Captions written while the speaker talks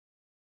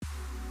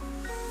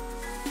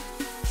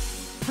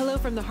Hello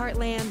from the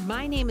Heartland.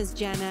 My name is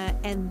Jenna,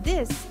 and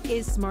this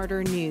is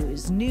SmartHER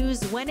News.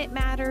 News when it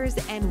matters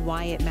and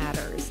why it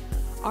matters.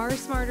 Our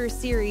SmartHER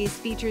series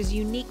features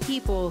unique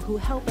people who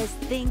help us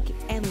think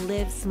and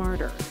live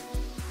smarter.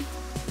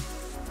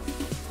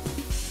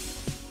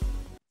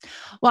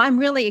 Well, I'm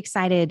really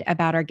excited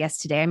about our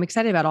guest today. I'm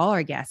excited about all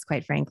our guests,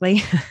 quite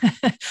frankly,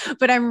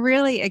 but I'm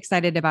really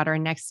excited about our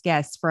next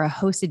guest for a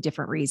host of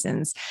different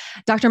reasons.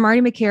 Dr. Marty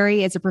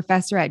Makary is a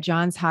professor at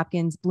Johns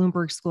Hopkins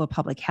Bloomberg School of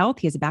Public Health.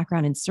 He has a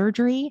background in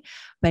surgery,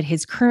 but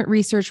his current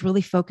research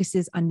really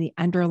focuses on the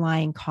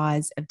underlying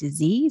cause of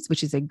disease,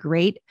 which is a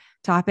great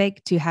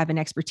topic to have an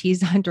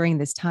expertise on during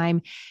this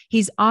time.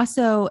 He's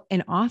also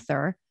an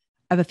author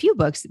of a few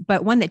books,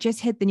 but one that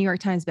just hit the New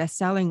York Times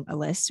bestselling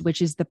list, which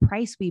is The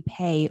Price We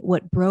Pay,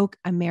 What Broke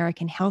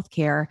American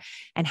Healthcare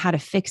and How to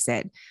Fix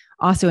It.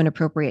 Also an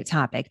appropriate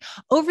topic.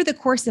 Over the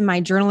course of my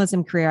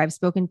journalism career, I've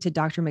spoken to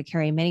Dr.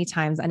 Makary many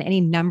times on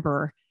any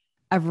number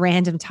of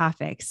random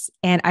topics,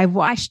 and I've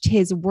watched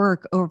his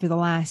work over the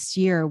last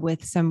year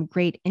with some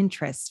great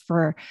interest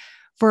for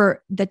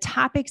the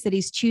topics that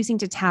he's choosing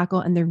to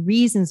tackle and the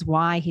reasons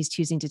why he's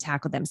choosing to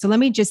tackle them. So let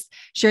me just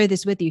share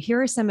this with you.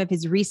 Here are some of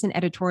his recent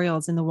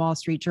editorials in the Wall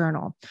Street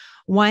Journal.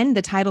 One,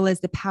 the title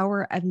is The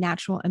Power of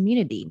Natural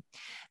Immunity.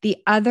 The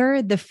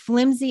other, the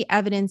flimsy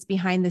evidence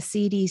behind the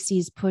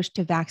CDC's push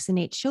to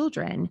vaccinate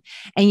children.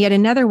 And yet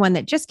another one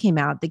that just came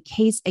out, the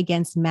case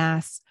against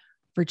masks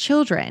for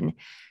children.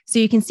 So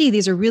you can see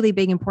these are really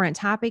big, important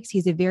topics.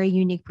 He's a very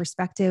unique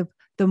perspective.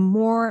 The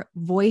more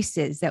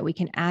voices that we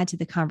can add to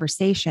the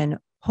conversation,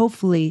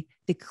 hopefully,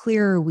 the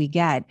clearer we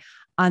get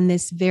on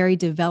this very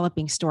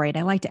developing story. And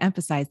I like to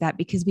emphasize that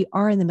because we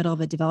are in the middle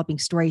of a developing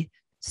story,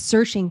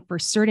 searching for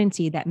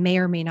certainty that may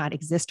or may not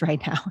exist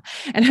right now.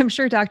 And I'm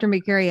sure Dr.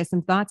 Makary has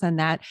some thoughts on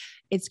that.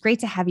 It's great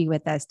to have you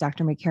with us,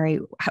 Dr. Makary.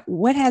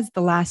 What has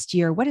the last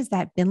year, what has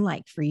that been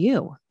like for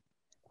you?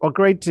 Well,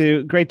 great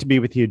to be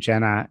with you,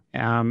 Jenna.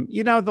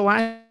 The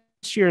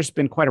last year has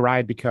been quite a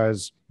ride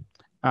because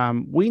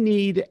we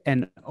need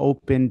an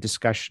open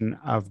discussion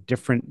of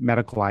different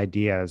medical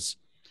ideas.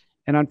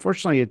 And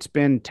unfortunately, it's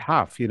been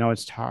tough.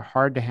 It's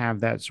hard to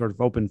have that sort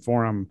of open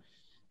forum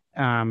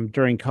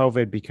during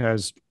COVID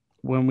because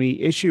when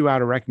we issue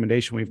out a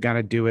recommendation, we've got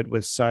to do it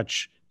with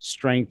such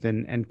strength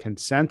and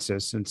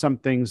consensus. And some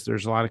things,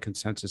 there's a lot of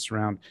consensus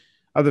around.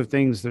 Other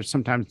things,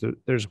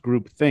 there's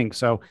group think.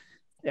 So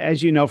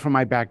as you know from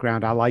my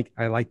background, I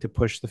like to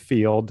push the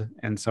field.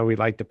 And so we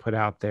like to put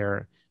out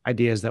there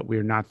ideas that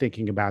we're not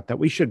thinking about that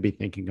we should be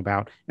thinking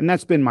about. And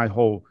that's been my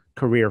whole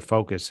career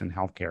focus in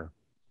healthcare.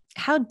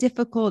 How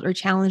difficult or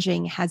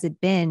challenging has it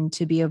been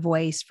to be a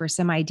voice for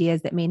some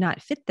ideas that may not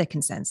fit the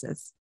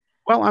consensus?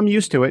 Well, I'm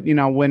used to it.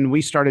 When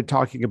we started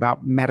talking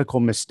about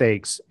medical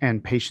mistakes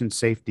and patient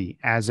safety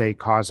as a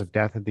cause of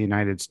death in the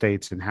United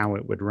States and how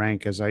it would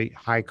rank as a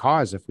high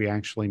cause if we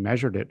actually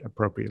measured it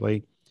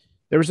appropriately,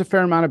 there was a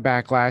fair amount of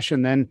backlash.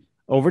 And then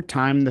over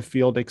time, the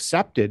field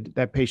accepted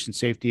that patient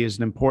safety is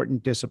an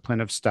important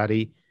discipline of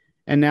study.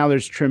 And now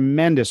there's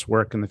tremendous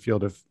work in the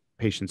field of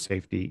patient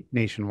safety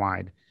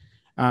nationwide.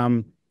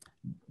 I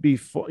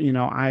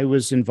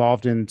was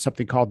involved in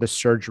something called the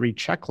surgery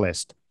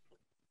checklist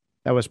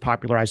that was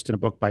popularized in a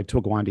book by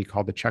Tulgawande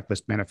called the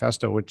Checklist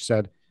Manifesto, which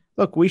said,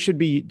 look, we should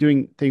be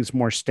doing things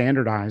more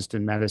standardized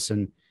in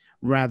medicine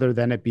rather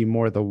than it be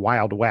more the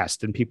Wild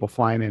West and people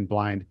flying in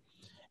blind.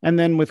 And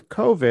then with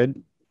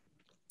COVID,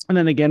 and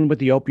then again with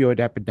the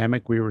opioid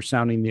epidemic, we were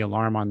sounding the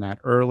alarm on that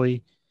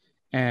early.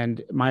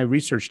 And my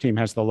research team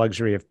has the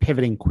luxury of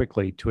pivoting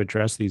quickly to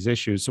address these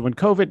issues. So when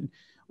COVID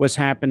was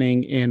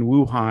happening in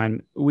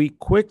Wuhan, we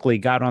quickly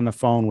got on the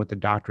phone with the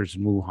doctors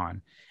in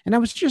Wuhan. And I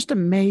was just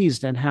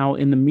amazed at how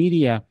in the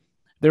media,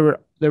 there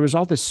was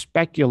all this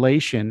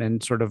speculation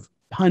and sort of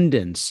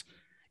pundits,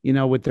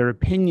 with their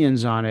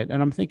opinions on it.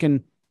 And I'm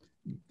thinking,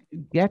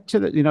 get to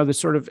the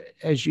sort of,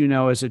 as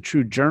as a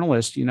true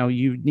journalist,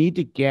 you need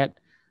to get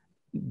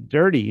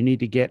dirty. You need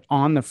to get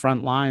on the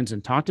front lines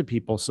and talk to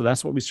people. So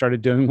that's what we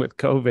started doing with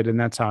COVID. And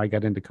that's how I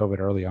got into COVID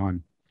early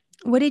on.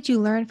 What did you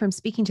learn from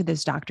speaking to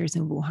those doctors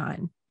in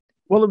Wuhan?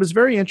 Well, it was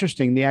very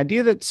interesting. The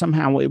idea that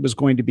somehow it was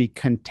going to be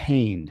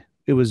contained,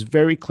 it was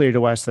very clear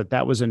to us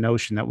that was a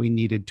notion that we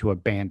needed to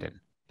abandon,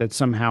 that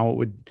somehow it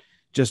would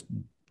just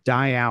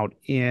die out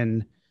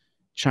in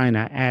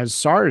China as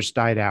SARS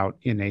died out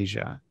in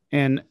Asia.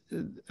 And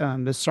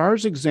the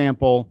SARS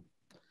example,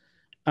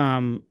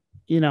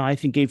 I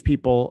think gave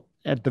people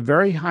at the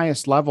very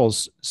highest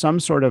levels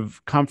some sort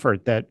of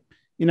comfort that,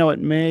 it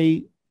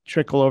may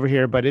trickle over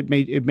here, but it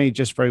may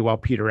just very well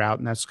peter out.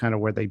 And that's kind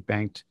of where they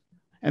banked.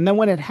 And then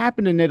when it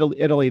happened in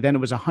Italy, then it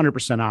was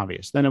 100%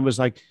 obvious. Then it was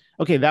like,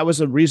 okay, that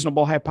was a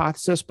reasonable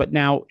hypothesis, but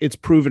now it's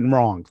proven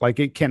wrong. Like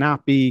it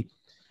cannot be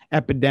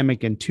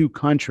epidemic in two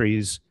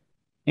countries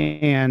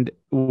and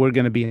we're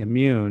going to be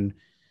immune.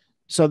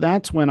 So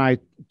that's when I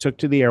took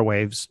to the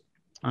airwaves,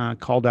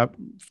 called up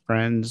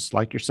friends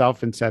like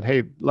yourself and said,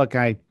 hey, look,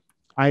 I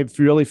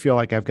really feel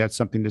like I've got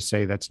something to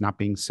say that's not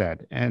being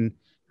said. And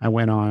I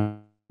went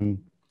on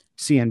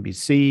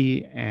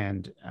CNBC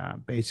and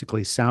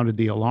basically sounded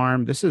the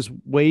alarm. This is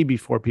way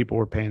before people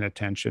were paying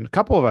attention. A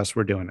couple of us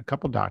were doing, a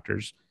couple of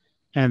doctors.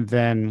 And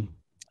then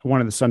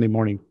one of the Sunday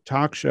morning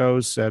talk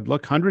shows said,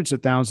 look, hundreds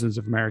of thousands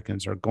of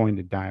Americans are going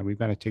to die. We've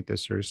got to take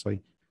this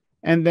seriously.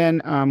 And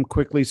then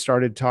quickly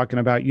started talking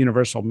about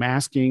universal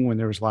masking when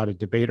there was a lot of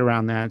debate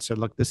around that. Said,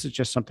 look, this is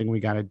just something we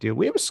got to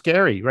do. It was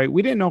scary, right?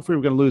 We didn't know if we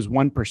were going to lose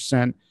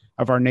 1%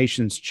 of our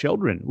nation's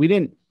children. We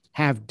didn't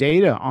have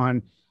data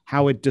on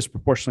how it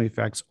disproportionately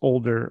affects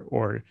older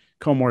or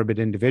comorbid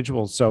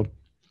individuals. So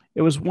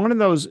it was one of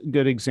those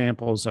good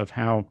examples of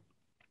how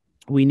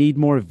we need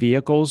more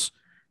vehicles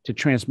to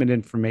transmit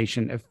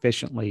information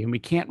efficiently. And we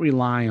can't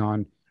rely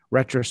on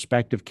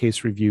retrospective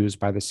case reviews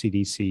by the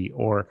CDC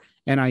or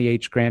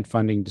NIH grant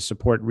funding to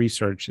support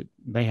research.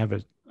 They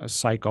have a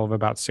cycle of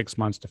about 6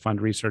 months to fund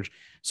research.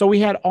 So we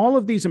had all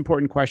of these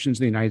important questions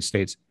in the United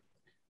States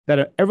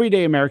that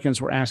everyday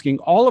Americans were asking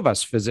all of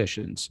us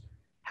physicians.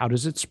 How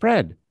does it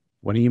spread?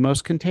 When are you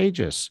most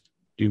contagious?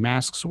 Do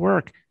masks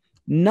work?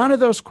 None of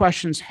those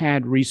questions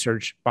had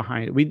research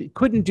behind it. We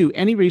couldn't do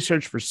any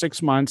research for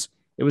 6 months.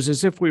 It was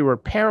as if we were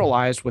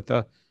paralyzed with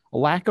a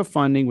lack of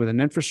funding, with an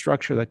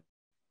infrastructure that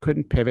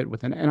couldn't pivot,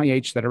 with an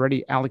NIH that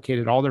already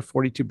allocated all their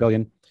 $42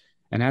 billion.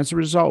 And as a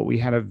result, we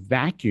had a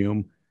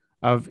vacuum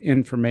of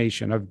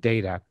information, of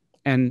data.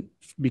 And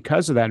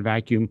because of that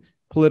vacuum,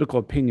 political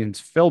opinions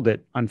filled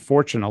it,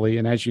 unfortunately.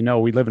 And as you know,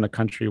 we live in a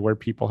country where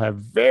people have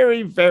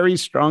very, very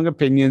strong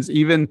opinions,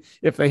 even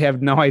if they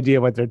have no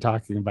idea what they're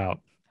talking about.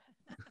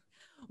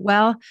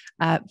 Well,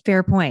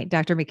 fair point,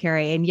 Dr.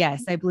 Makary. And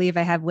yes, I believe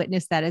I have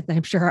witnessed that, and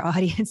I'm sure our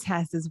audience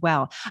has as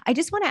well. I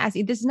just want to ask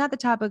you, this is not the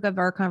topic of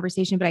our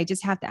conversation, but I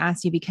just have to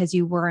ask you because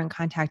you were in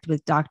contact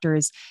with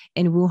doctors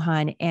in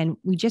Wuhan. And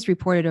we just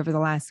reported over the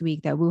last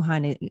week that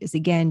Wuhan is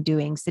again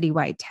doing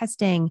citywide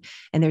testing,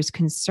 and there's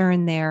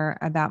concern there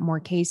about more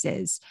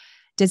cases.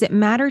 Does it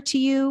matter to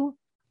you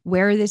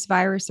where this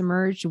virus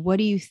emerged? What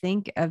do you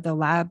think of the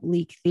lab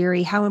leak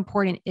theory? How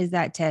important is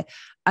that to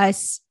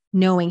us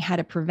knowing how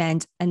to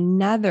prevent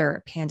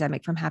another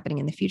pandemic from happening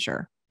in the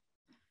future?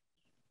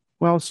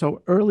 Well,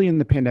 so early in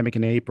the pandemic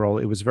in April,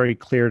 it was very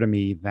clear to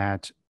me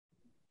that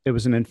it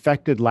was an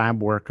infected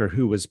lab worker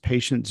who was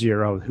patient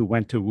zero who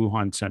went to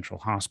Wuhan Central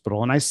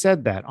Hospital. And I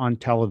said that on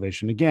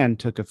television, again,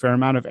 took a fair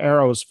amount of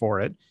arrows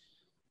for it.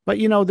 But,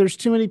 you know, there's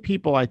too many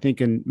people, I think,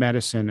 in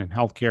medicine and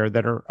healthcare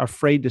that are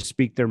afraid to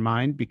speak their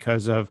mind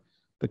because of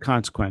the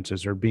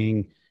consequences or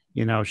being,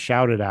 you know,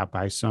 shouted at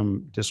by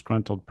some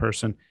disgruntled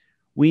person.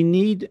 We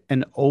need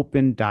an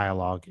open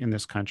dialogue in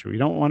this country. We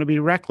don't want to be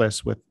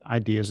reckless with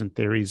ideas and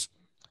theories.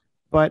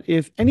 But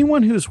if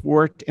anyone who's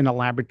worked in a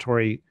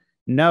laboratory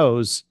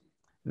knows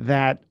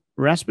that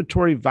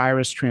respiratory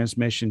virus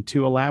transmission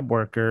to a lab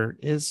worker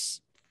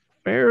is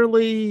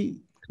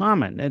fairly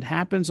common, it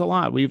happens a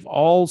lot. We've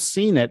all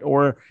seen it,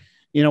 or,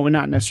 you know,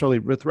 not necessarily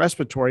with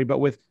respiratory, but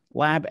with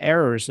lab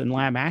errors and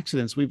lab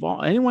accidents.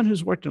 Anyone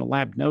who's worked in a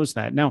lab knows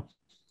that. Now,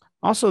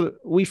 also,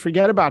 we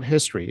forget about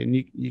history, and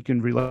you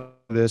can relate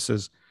this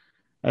as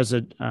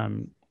a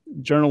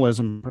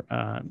journalism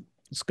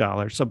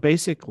scholar. So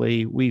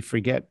basically, we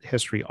forget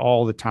history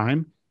all the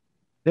time.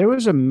 There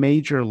was a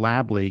major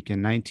lab leak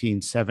in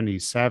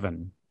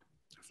 1977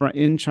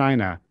 in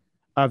China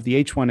of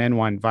the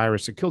H1N1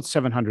 virus. It killed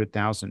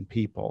 700,000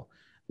 people.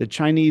 The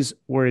Chinese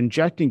were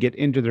injecting it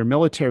into their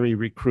military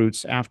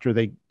recruits after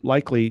they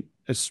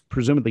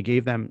presumably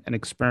gave them an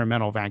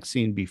experimental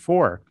vaccine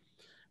before.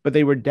 But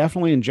they were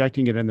definitely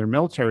injecting it in their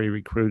military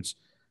recruits.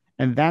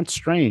 And that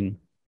strain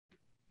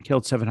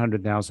killed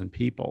 700,000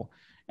 people.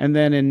 And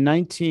then in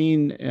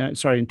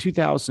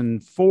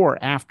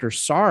 2004, after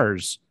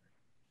SARS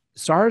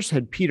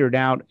had petered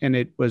out and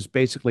it was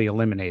basically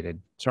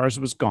eliminated. SARS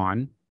was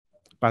gone.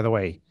 By the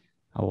way,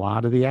 a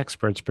lot of the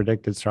experts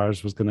predicted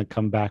SARS was going to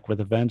come back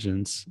with a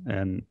vengeance.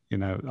 And, you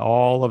know,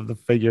 all of the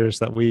figures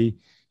that we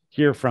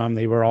hear from,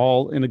 they were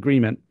all in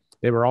agreement.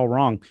 They were all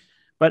wrong.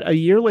 But a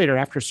year later,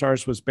 after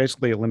SARS was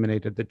basically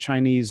eliminated, the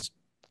Chinese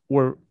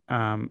were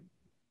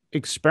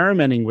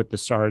experimenting with the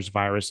SARS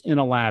virus in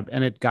a lab,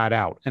 and it got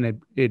out,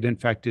 and it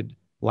infected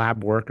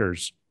lab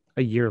workers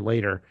a year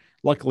later.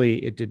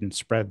 Luckily, it didn't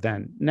spread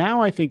then.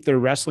 Now I think they're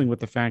wrestling with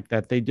the fact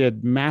that they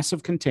did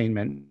massive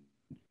containment.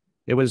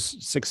 It was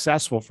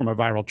successful from a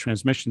viral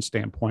transmission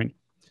standpoint.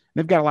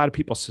 They've got a lot of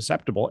people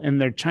susceptible, and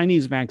their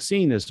Chinese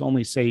vaccine is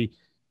only, say,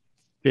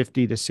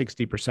 50 to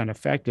 60%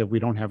 effective. We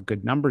don't have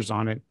good numbers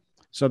on it.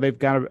 So they've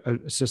got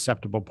a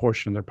susceptible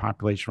portion of their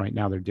population right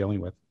now they're dealing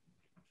with.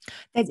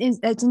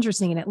 That's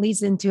interesting. And it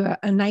leads into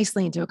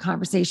nicely into a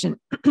conversation,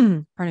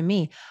 pardon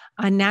me,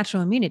 on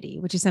natural immunity,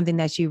 which is something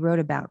that you wrote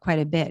about quite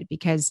a bit,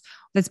 because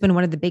that's been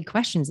one of the big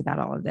questions about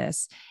all of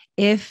this.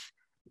 If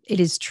it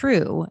is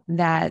true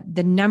that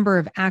the number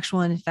of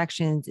actual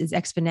infections is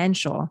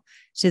exponential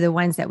to the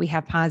ones that we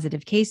have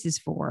positive cases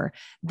for,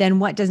 then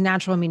what does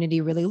natural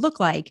immunity really look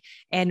like?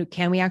 And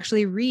can we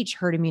actually reach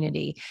herd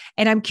immunity?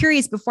 And I'm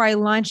curious, before I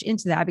launch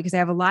into that, because I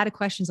have a lot of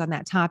questions on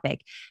that topic,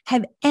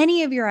 have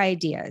any of your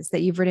ideas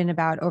that you've written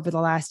about over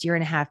the last year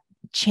and a half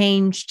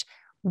changed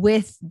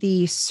with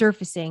the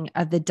surfacing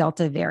of the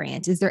Delta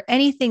variant? Is there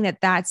anything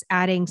that's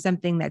adding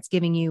something that's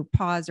giving you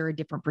pause or a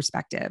different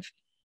perspective?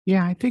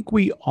 Yeah, I think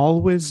we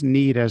always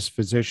need as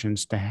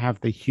physicians to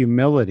have the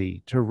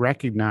humility to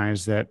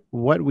recognize that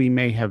what we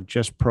may have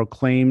just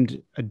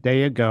proclaimed a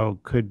day ago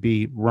could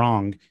be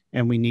wrong,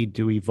 and we need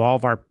to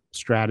evolve our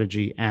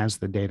strategy as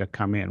the data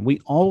come in. We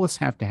always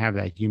have to have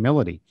that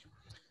humility.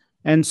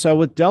 And so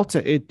with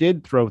Delta, it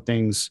did throw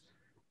things,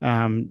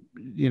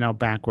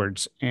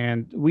 backwards.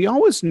 And we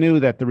always knew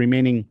that the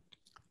remaining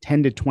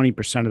 10 to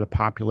 20% of the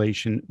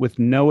population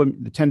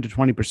the 10 to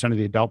 20% of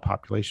the adult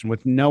population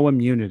with no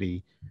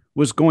immunity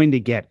was going to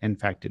get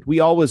infected. We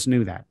always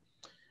knew that.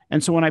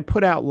 And so when I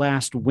put out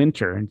last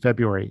winter in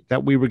February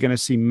that we were going to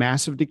see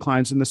massive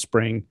declines in the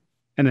spring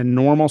and a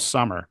normal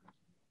summer,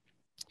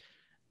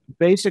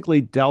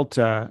 basically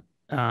Delta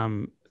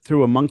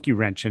threw a monkey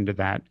wrench into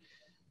that,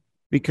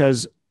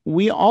 because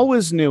we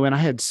always knew, and I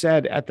had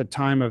said at the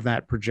time of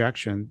that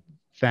projection,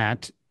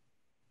 that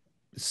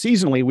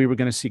seasonally we were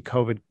going to see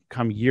COVID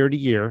come year to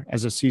year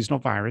as a seasonal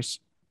virus,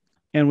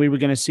 and we were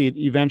going to see it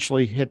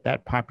eventually hit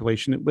that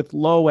population with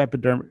low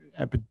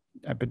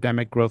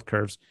epidemic growth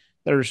curves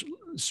that are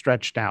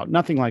stretched out,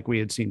 nothing like we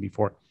had seen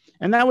before.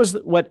 And that was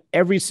what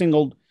every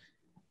single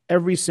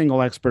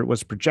expert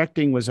was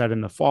projecting, was that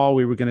in the fall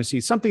we were going to see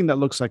something that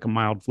looks like a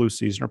mild flu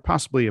season or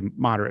possibly a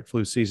moderate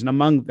flu season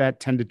among that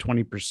 10 to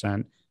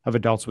 20% of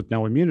adults with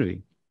no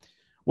immunity.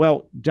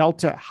 Well,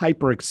 Delta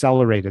hyper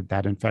accelerated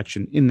that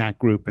infection in that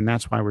group, and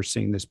that's why we're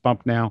seeing this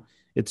bump now.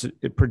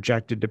 It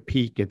projected to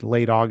peak in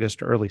late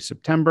August, early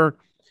September.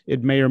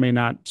 It may or may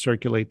not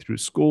circulate through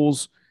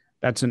schools.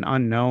 That's an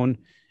unknown.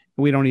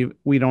 We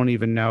don't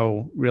even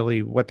know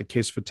really what the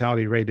case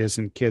fatality rate is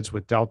in kids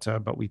with Delta,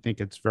 but we think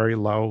it's very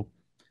low.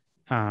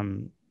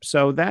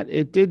 So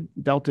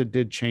Delta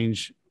did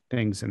change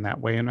things in that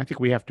way, and I think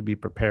we have to be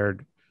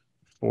prepared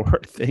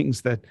for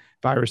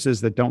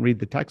viruses that don't read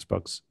the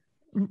textbooks.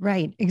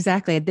 Right,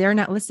 exactly. They're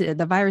not listed.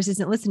 The virus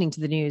isn't listening to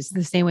the news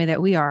the same way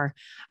that we are.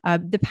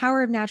 The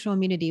Power of Natural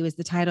Immunity was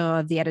the title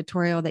of the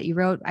editorial that you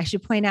wrote. I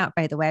should point out,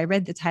 by the way, I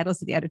read the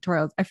titles of the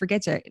editorials. I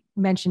forget to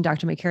mention,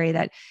 Dr. Makary,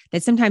 that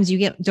sometimes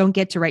you don't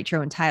get to write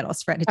your own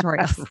titles for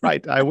editorials.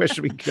 Right. I wish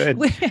we could.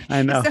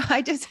 I know. So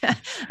I just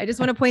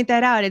want to point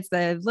that out. It's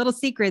the little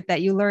secret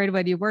that you learn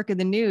when you work in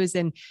the news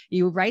and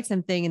you write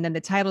something and then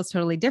the title is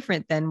totally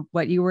different than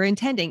what you were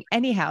intending.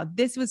 Anyhow,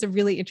 this was a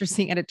really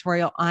interesting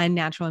editorial on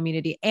natural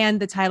immunity,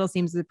 and the title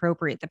seems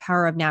appropriate, The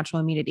Power of Natural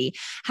Immunity.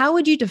 How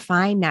would you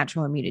define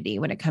natural immunity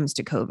when it comes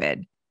to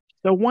COVID?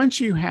 So once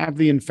you have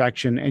the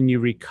infection and you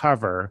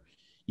recover,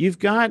 you've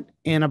got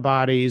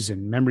antibodies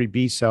and memory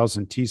B cells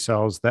and T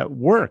cells that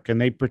work,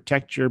 and they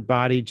protect your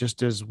body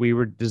just as we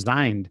were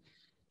designed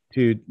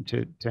to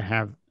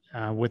have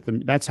with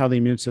them. That's how the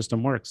immune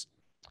system works.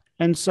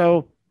 And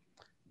so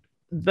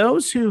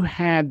those who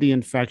had the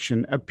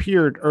infection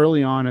appeared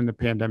early on in the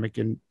pandemic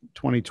in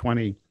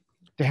 2020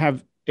 to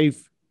have a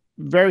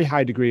very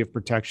high degree of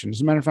protection.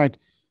 As a matter of fact,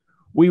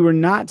 we were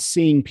not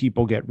seeing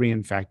people get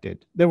reinfected.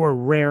 There were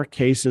rare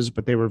cases,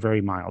 but they were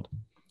very mild.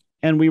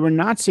 And we were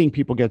not seeing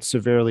people get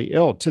severely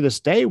ill. To this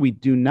day, we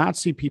do not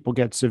see people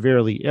get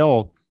severely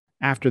ill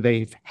after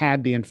they've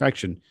had the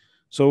infection.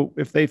 So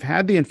if they've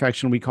had the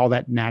infection, we call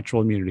that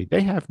natural immunity.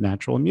 They have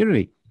natural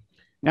immunity.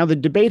 Now, the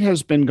debate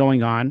has been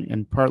going on,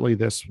 and partly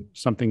this,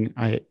 something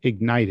I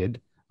ignited,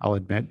 I'll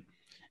admit,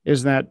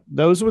 is that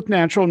those with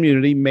natural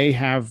immunity may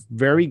have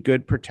very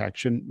good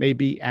protection, may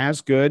be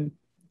as good,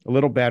 a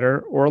little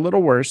better, or a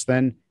little worse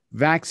than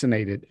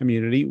vaccinated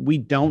immunity. We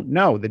don't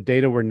know. The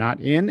data we're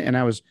not in, and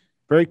I was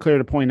very clear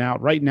to point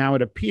out right now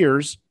it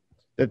appears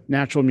that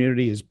natural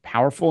immunity is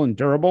powerful and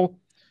durable,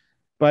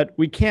 but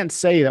we can't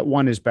say that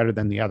one is better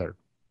than the other.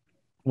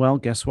 Well,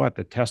 guess what?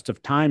 The test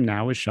of time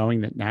now is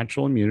showing that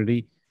natural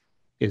immunity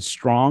is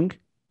strong,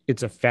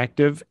 it's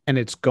effective, and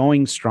it's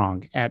going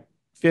strong. At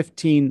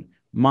 15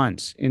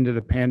 months into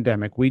the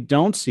pandemic, we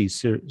don't see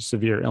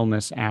severe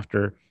illness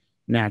after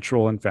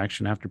natural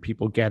infection, after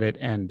people get it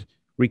and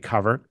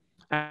recover.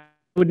 I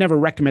would never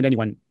recommend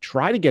anyone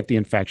try to get the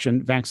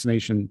infection.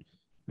 Vaccinated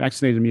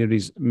immunity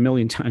is a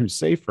million times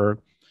safer.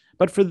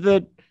 But for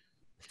the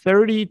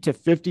 30 to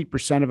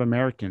 50% of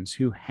Americans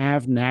who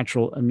have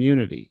natural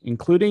immunity,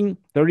 including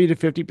 30 to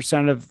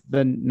 50% of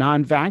the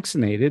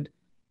non-vaccinated,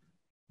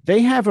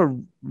 they have a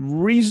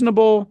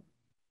reasonable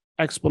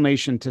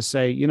explanation to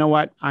say, you know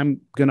what,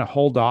 I'm going to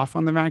hold off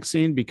on the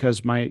vaccine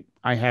because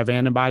I have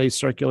antibodies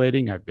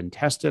circulating. I've been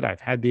tested. I've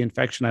had the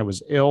infection. I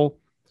was ill.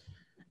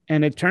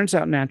 And it turns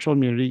out natural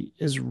immunity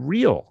is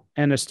real.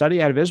 And a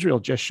study out of Israel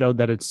just showed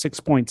that it's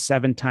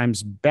 6.7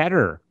 times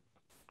better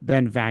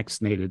than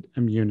vaccinated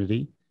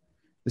immunity.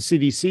 The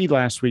CDC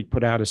last week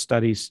put out a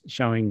study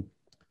showing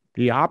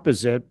the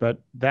opposite,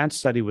 but that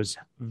study was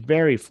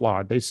very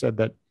flawed. They said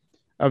that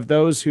of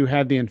those who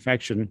had the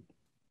infection,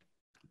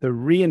 the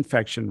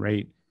reinfection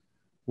rate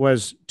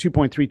was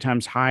 2.3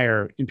 times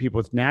higher in people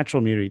with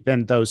natural immunity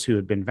than those who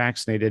had been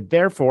vaccinated.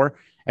 Therefore,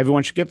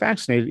 everyone should get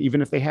vaccinated,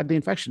 even if they had the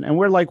infection. And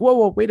we're like,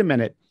 whoa, wait a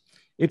minute.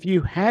 If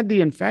you had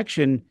the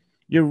infection,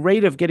 your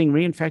rate of getting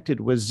reinfected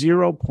was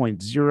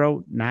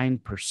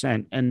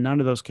 0.09%, and none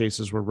of those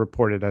cases were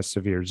reported as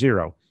severe,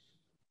 zero.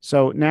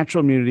 So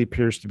natural immunity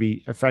appears to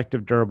be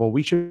effective, durable.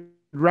 We should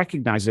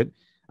recognize it.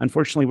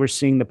 Unfortunately, we're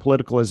seeing the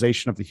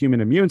politicalization of the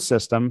human immune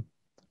system,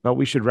 but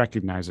we should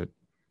recognize it.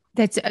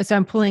 So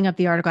I'm pulling up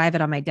the article. I have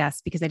it on my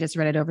desk because I just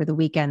read it over the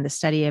weekend. The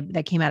study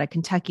that came out of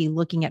Kentucky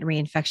looking at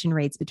reinfection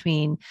rates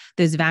between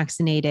those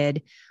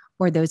vaccinated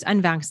or those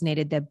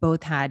unvaccinated that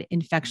both had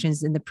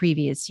infections in the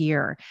previous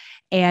year.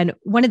 And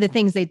one of the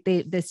things that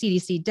the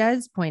CDC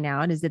does point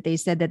out is that they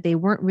said that they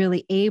weren't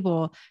really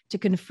able to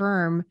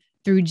confirm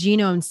through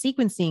genome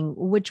sequencing,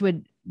 which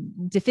would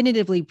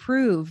definitively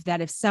prove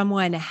that if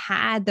someone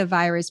had the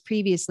virus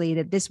previously,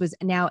 that this was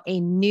now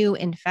a new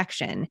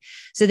infection.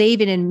 So they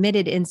even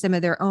admitted in some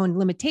of their own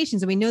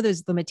limitations, and we know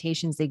those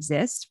limitations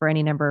exist for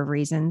any number of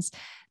reasons,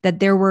 that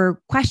there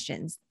were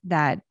questions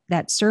that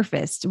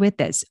surfaced with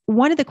this.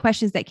 One of the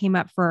questions that came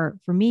up for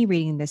me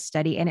reading this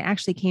study, and it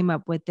actually came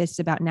up with this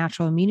about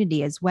natural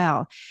immunity as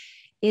well,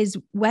 is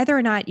whether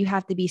or not you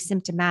have to be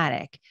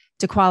symptomatic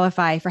to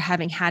qualify for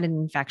having had an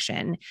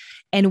infection,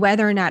 and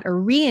whether or not a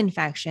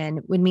reinfection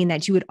would mean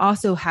that you would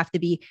also have to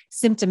be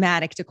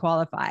symptomatic to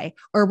qualify,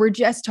 or we're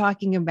just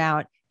talking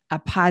about a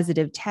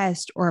positive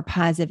test or a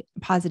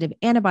positive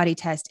antibody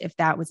test if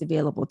that was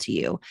available to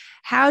you.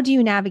 How do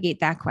you navigate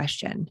that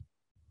question?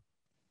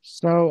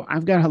 So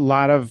I've got a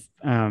lot of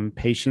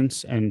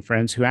patients and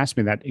friends who ask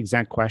me that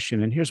exact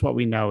question. And here's what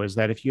we know is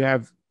that if you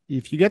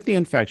get the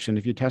infection,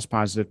 if you test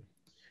positive,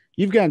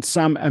 you've got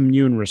some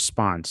immune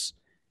response.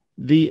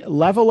 The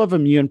level of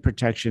immune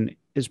protection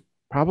is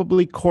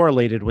probably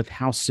correlated with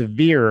how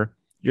severe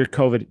your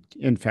COVID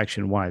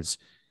infection was.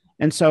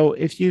 And so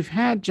if you've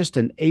had just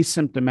an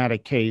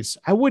asymptomatic case,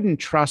 I wouldn't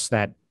trust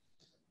that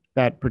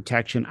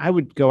protection. I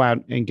would go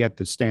out and get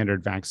the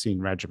standard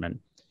vaccine regimen.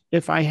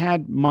 If I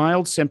had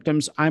mild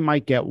symptoms, I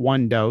might get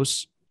one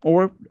dose,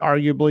 or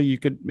arguably you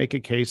could make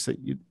a case that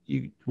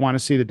you want to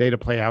see the data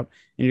play out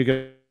and you're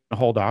going to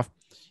hold off.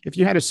 If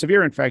you had a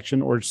severe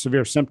infection or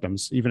severe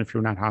symptoms, even if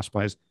you're not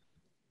hospitalized,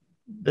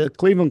 the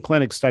Cleveland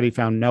Clinic study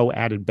found no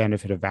added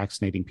benefit of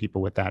vaccinating people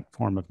with that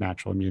form of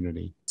natural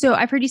immunity. So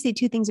I've heard you say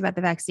two things about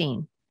the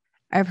vaccine.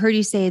 I've heard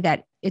you say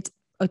that it's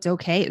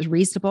okay, it's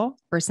reasonable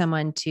for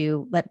someone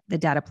to let the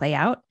data play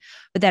out,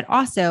 but that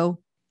also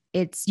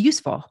it's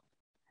useful,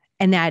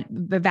 and that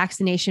the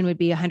vaccination would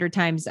be 100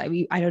 times,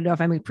 I don't know if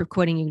I'm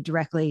quoting you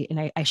directly,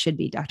 and I should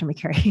be, Dr.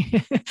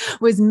 Makary,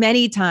 was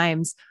many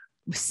times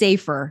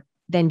safer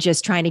than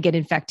just trying to get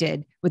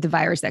infected with the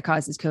virus that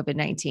causes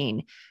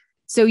COVID-19.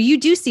 So you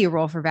do see a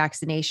role for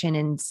vaccination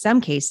in some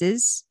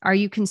cases. Are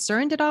you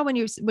concerned at all when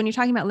you're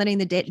talking about letting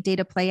the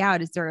data play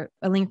out? Is there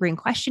a lingering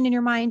question in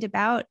your mind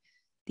about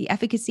the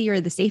efficacy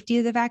or the safety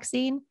of the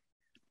vaccine?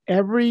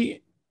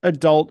 Every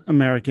adult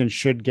American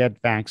should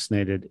get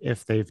vaccinated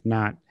if they've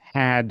not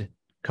had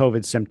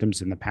COVID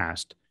symptoms in the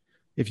past.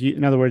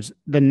 In other words,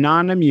 the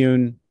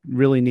non-immune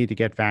really need to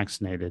get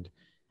vaccinated.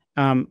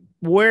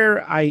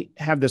 Where I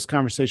have this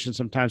conversation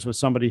sometimes with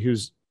somebody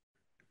who's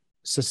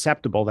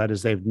susceptible, that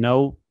is, they have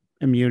no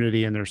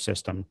immunity in their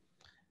system,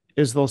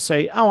 is they'll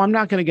say, oh, I'm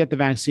not going to get the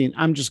vaccine.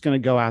 I'm just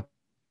going to go out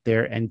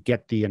there and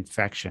get the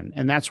infection.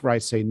 And that's where I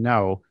say,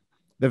 no,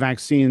 the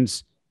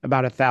vaccine's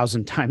about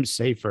 1,000 times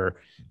safer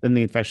than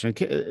the infection.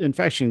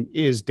 Infection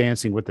is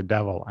dancing with the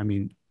devil. I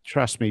mean,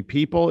 trust me,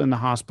 people in the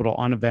hospital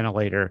on a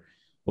ventilator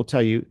will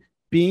tell you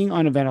being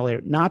on a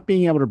ventilator, not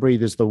being able to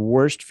breathe is the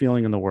worst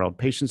feeling in the world.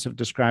 Patients have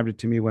described it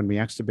to me when we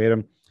extubate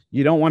them.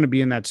 You don't want to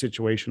be in that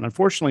situation.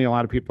 Unfortunately, a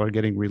lot of people are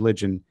getting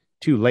religion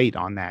too late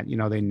on that.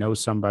 They know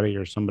somebody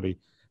or somebody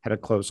had a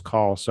close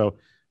call. So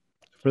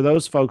for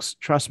those folks,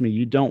 trust me,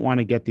 you don't want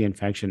to get the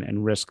infection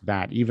and risk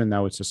that, even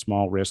though it's a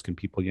small risk in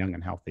people young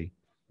and healthy.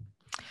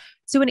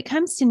 So when it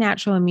comes to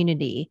natural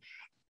immunity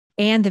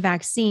and the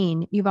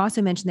vaccine, you've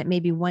also mentioned that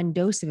maybe one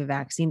dose of a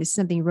vaccine, this is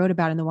something you wrote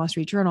about in the Wall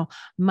Street Journal,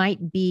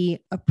 might be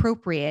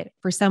appropriate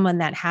for someone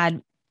that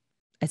had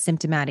a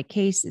symptomatic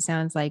case. It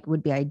sounds like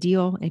would be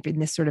ideal if in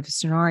this sort of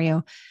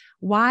scenario.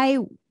 Why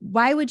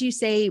would you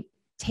say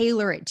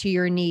tailor it to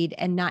your need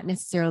and not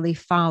necessarily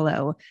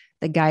follow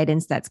the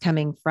guidance that's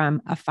coming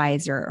from a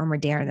Pfizer or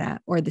Moderna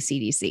or the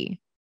CDC?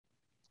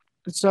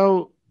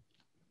 So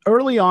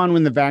early on,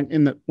 when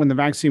the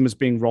vaccine was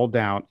being rolled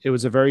out, it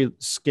was a very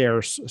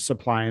scarce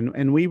supply,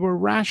 and we were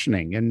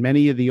rationing. And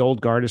many of the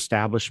old guard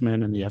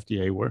establishment and the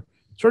FDA were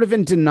sort of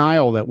in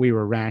denial that we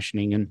were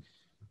rationing. And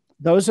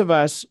those of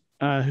us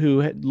who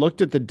had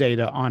looked at the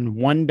data on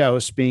one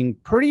dose being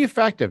pretty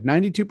effective,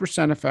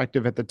 92%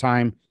 effective at the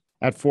time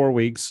at 4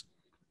 weeks,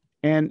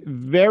 and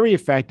very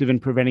effective in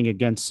preventing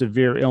against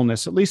severe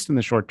illness, at least in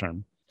the short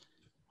term.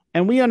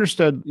 And we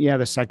understood,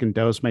 the second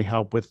dose may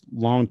help with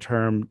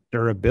long-term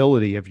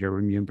durability of your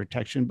immune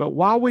protection. But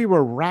while we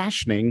were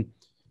rationing,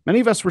 many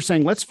of us were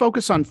saying, let's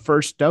focus on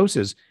first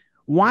doses.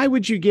 Why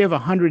would you give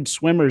 100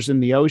 swimmers in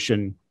the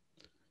ocean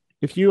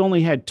if you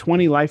only had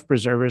 20 life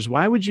preservers?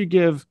 Why would you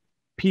give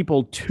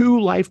people 2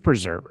 life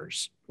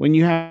preservers when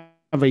you have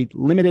a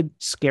limited,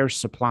 scarce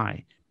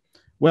supply?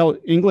 Well,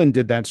 England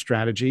did that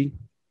strategy.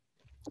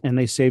 and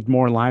they saved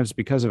more lives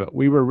because of it.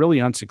 We were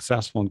really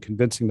unsuccessful in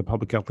convincing the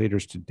public health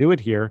leaders to do it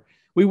here.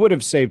 We would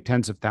have saved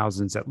tens of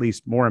thousands, at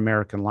least more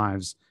American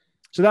lives.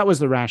 So that was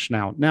the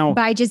rationale. Now,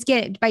 by just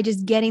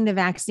getting the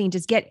vaccine,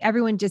 just get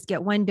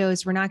one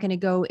dose. We're not going to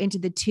go into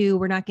the two.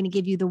 We're not going to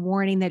give you the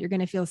warning that you're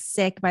going to feel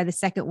sick by the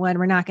second one.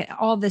 We're not going to,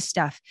 all this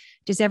stuff.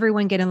 Just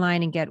everyone get in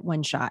line and get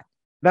one shot.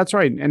 that's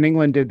right. And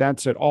England did that.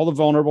 Said all the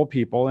vulnerable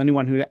people,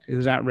 anyone who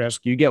is at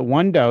risk, you get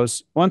one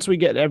dose. Once we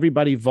get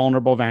everybody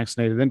vulnerable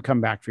vaccinated, then come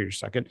back for your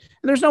second.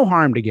 And there's no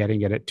harm to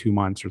getting it at 2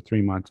 months or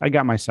 3 months. I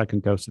got my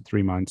second dose at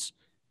 3 months.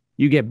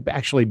 You get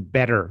actually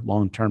better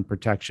long-term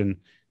protection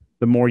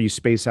the more you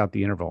space out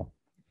the interval.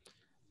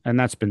 And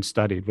that's been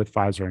studied with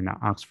Pfizer and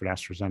Oxford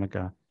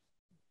AstraZeneca.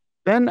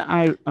 Then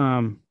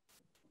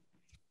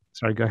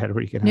sorry, go ahead.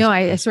 No,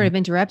 I sort of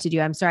interrupted you.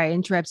 I'm sorry. I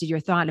interrupted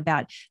your thought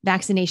about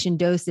vaccination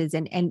doses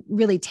and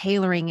really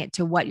tailoring it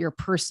to what your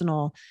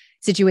personal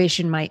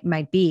situation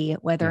might be,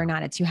 whether or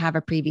not it's you have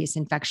a previous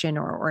infection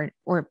or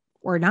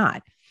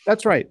not.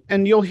 That's right.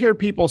 And you'll hear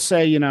people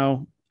say, you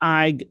know,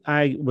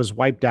 I was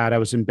wiped out. I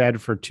was in bed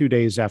for 2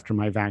 days after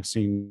my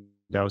vaccine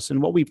dose.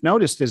 And what we've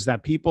noticed is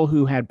that people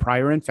who had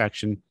prior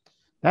infection,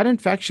 that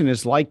infection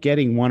is like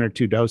getting 1 or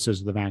 2 doses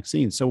of the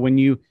vaccine. So when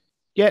you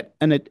get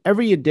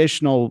every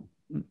additional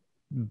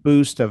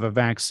boost of a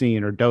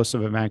vaccine or dose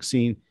of a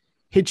vaccine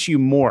hits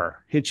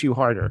you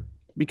harder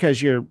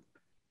because you're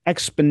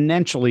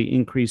exponentially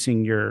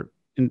increasing your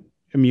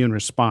immune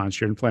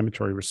response, your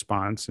inflammatory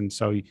response.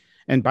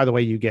 And by the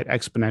way, you get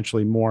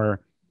exponentially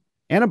more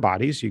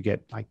antibodies. You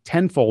get like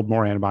tenfold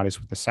more antibodies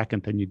with the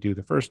second than you do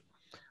the first.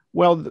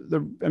 Well,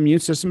 the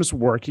immune system is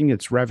working,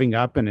 it's revving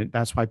up, and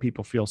that's why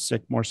people feel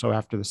sick more so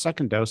after the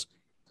second dose.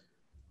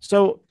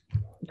 So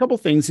a couple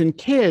of things. In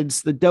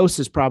kids, the dose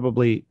is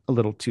probably a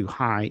little too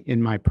high,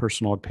 in my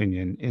personal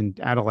opinion, in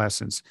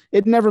adolescence.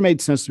 It never made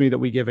sense to me that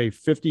we give a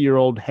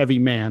 50-year-old heavy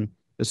man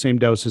the same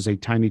dose as a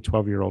tiny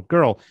 12-year-old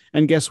girl.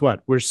 And guess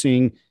what? We're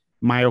seeing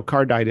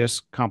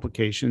myocarditis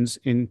complications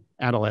in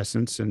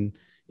adolescents and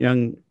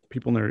young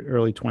people in their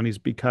early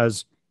 20s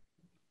because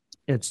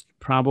it's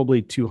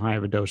probably too high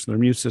of a dose. Their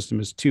immune system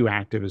is too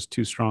active, is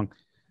too strong.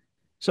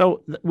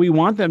 So we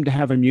want them to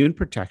have immune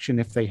protection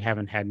if they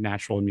haven't had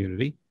natural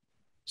immunity.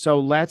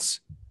 So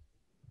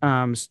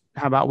how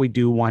about we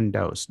do one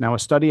dose? Now, a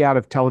study out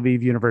of Tel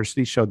Aviv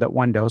University showed that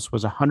one dose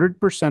was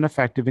 100%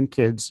 effective in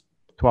kids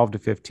 12 to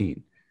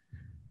 15.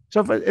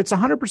 So if it's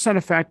 100%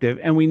 effective,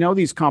 and we know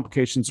these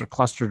complications are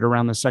clustered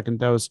around the second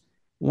dose,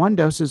 one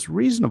dose is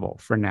reasonable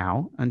for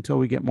now until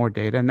we get more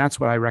data. And that's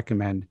what I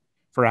recommend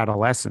for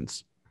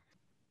adolescents.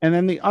 And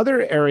then the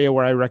other area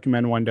where I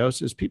recommend one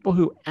dose is people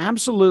who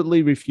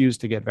absolutely refuse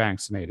to get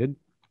vaccinated.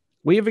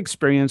 We have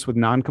experience with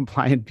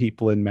non-compliant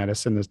people in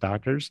medicine as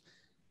doctors.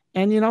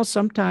 And, you know,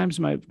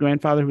 sometimes my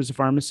grandfather, who was a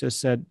pharmacist,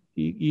 said,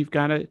 you've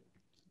got to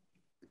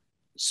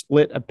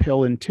split a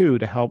pill in two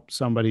to help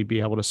somebody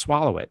be able to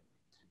swallow it.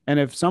 And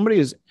if somebody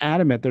is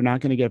adamant they're not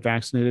going to get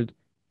vaccinated,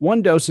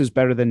 one dose is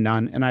better than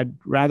none. And I'd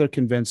rather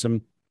convince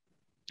them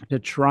to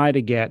try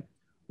to get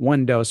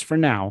one dose for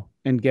now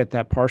and get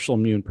that partial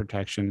immune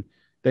protection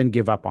than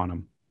give up on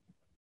them.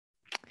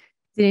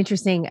 It's an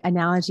interesting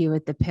analogy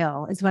with the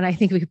pill. It's one I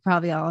think we could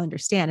probably all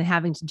understand, and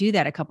having to do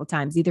that a couple of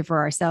times, either for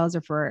ourselves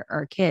or for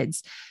our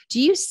kids. Do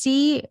you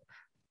see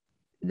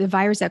the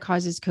virus that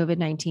causes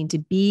COVID-19 to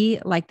be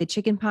like the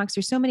chickenpox?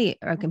 There's so many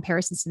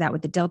comparisons to that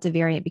with the Delta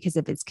variant because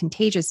of its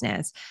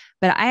contagiousness.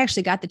 But I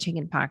actually got the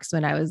chickenpox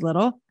when I was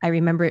little. I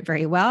remember it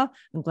very well.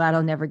 I'm glad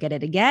I'll never get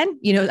it again.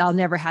 You know, I'll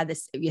never have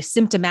this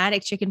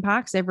symptomatic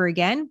chickenpox ever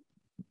again.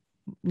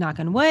 Knock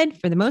on wood,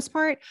 for the most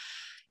part.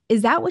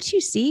 Is that what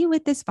you see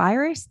with this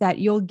virus, that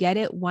you'll get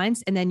it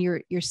once and then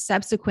your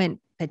subsequent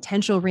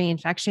potential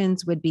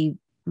reinfections would be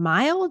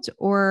mild?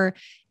 Or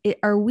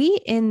are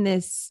we in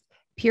this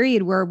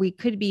period where we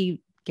could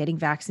be getting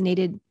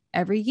vaccinated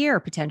every year,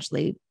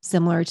 potentially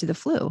similar to the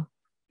flu?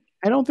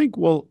 I don't think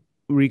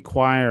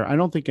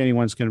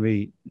anyone's going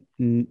to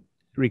be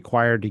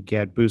required to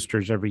get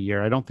boosters every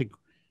year. I don't think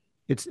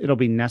it'll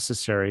be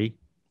necessary.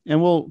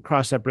 And we'll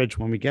cross that bridge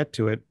when we get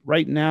to it.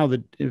 Right now,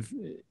 if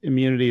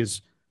immunity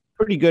is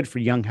pretty good for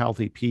young,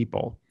 healthy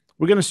people.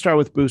 We're going to start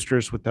with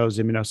boosters with those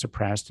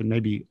immunosuppressed and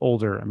maybe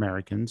older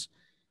Americans.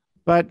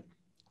 But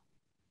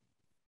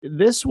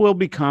this will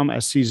become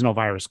a seasonal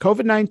virus.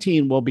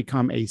 COVID-19 will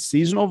become a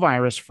seasonal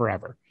virus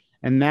forever.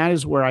 And that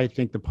is where I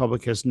think the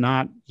public has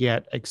not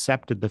yet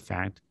accepted the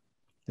fact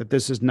that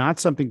this is not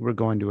something we're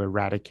going to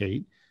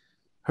eradicate.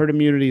 Herd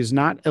immunity is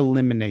not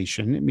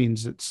elimination. It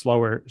means it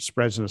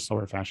spreads in a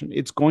slower fashion.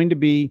 It's going to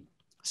be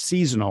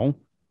seasonal.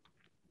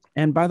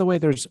 And by the way,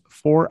 there's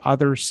 4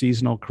 other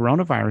seasonal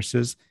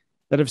coronaviruses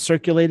that have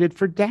circulated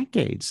for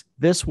decades.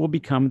 This will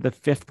become the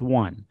 5th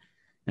one.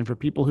 And for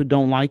people who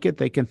don't like it,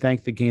 they can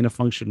thank the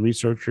gain-of-function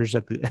researchers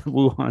at the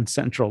Wuhan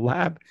Central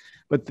Lab.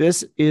 But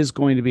this is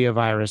going to be a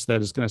virus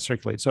that is going to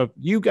circulate. So if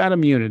you got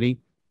immunity,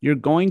 you're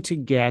going to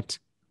get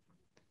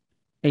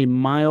a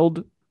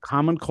mild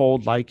common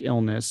cold-like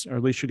illness, or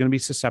at least you're going to be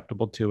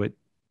susceptible to it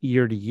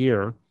year to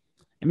year.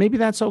 And maybe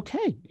that's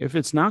okay. If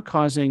it's not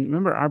causing,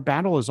 remember, our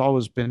battle has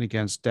always been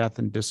against death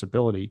and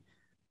disability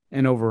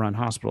and overrun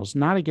hospitals,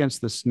 not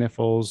against the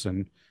sniffles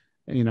and,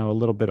 a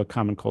little bit of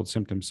common cold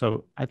symptoms.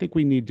 So I think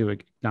we need to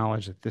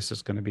acknowledge that this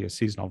is going to be a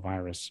seasonal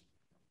virus.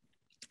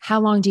 How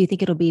long do you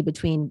think it'll be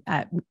between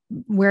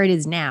where it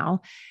is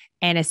now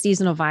and a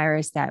seasonal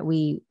virus that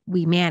we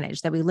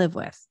manage, that we live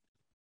with?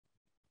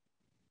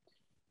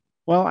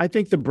 Well, I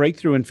think the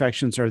breakthrough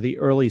infections are the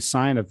early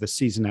sign of the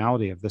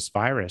seasonality of this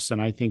virus.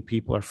 And I think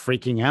people are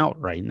freaking out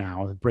right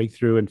now. The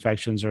breakthrough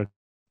infections are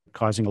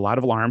causing a lot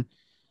of alarm.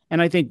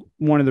 And I think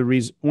one of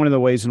the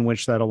ways in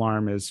which that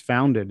alarm is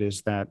founded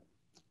is that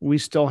we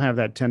still have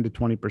that 10 to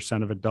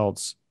 20% of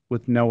adults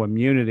with no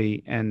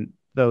immunity, and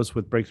those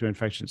with breakthrough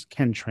infections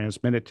can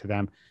transmit it to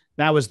them.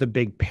 That was the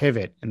big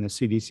pivot in the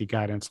CDC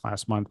guidance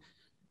last month.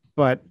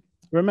 But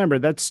remember,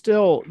 that's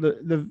still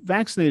the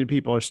vaccinated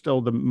people are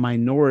still the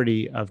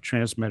minority of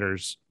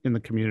transmitters in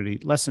the community.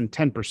 Less than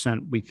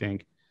 10%, we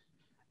think,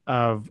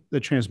 of the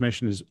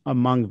transmission is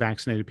among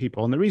vaccinated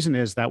people. And the reason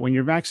is that when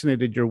you're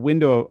vaccinated, your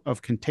window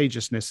of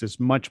contagiousness is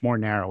much more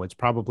narrow. It's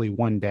probably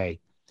one day.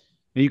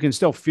 And you can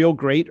still feel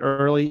great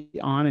early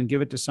on and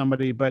give it to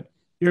somebody, but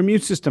your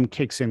immune system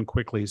kicks in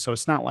quickly. So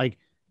it's not like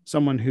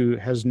someone who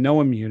has no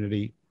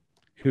immunity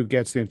who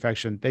gets the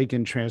infection. They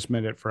can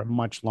transmit it for a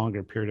much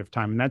longer period of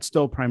time. And that's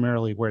still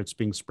primarily where it's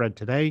being spread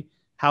today,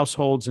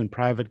 households and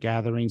private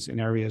gatherings in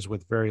areas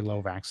with very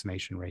low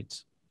vaccination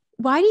rates.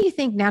 Why do you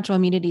think natural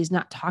immunity is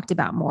not talked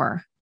about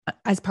more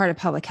as part of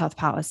public health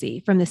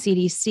policy from the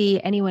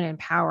CDC, anyone in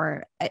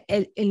power,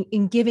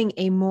 in giving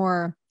a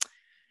more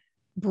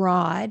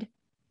broad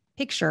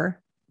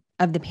picture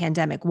of the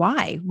pandemic?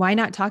 Why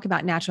not talk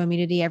about natural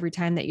immunity every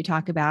time that you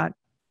talk about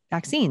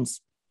vaccines?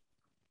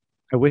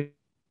 I wish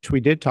we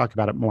did talk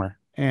about it more.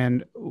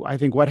 And I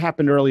think what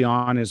happened early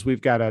on is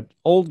we've got an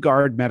old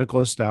guard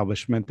medical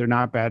establishment. They're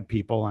not bad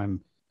people.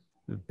 I'm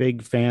a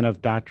big fan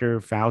of Dr.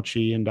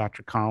 Fauci and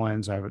Dr.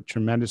 Collins. I have a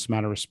tremendous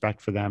amount of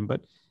respect for them,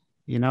 but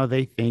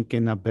they think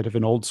in a bit of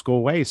an old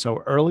school way.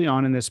 So early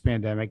on in this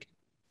pandemic,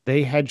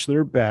 they hedged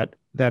their bet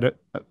that a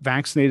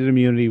vaccinated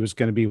immunity was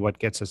going to be what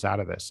gets us out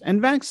of this.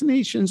 And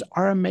vaccinations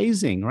are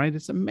amazing, right?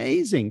 It's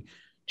amazing.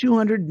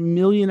 200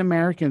 million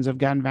Americans have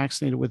gotten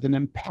vaccinated with an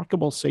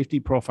impeccable safety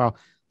profile,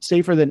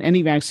 safer than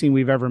any vaccine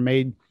we've ever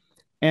made.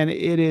 And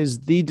it is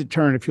the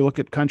deterrent. If you look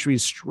at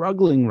countries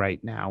struggling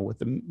right now with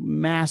a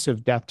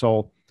massive death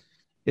toll,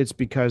 it's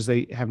because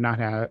they have not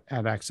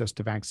had access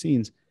to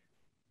vaccines.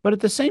 But at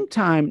the same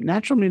time,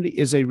 natural immunity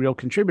is a real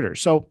contributor.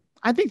 So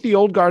I think the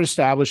old guard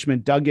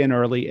establishment dug in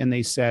early and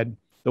they said,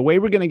 the way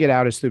we're going to get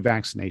out is through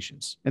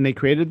vaccinations. And they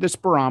created this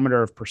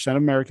barometer of percent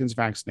of Americans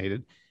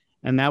vaccinated.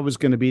 And that was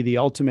going to be the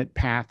ultimate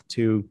path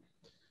to,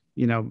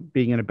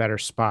 being in a better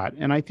spot.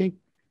 And I think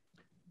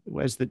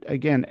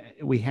again,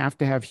 we have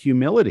to have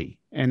humility.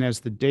 And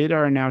as the data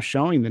are now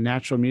showing, the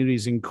natural immunity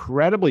is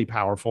incredibly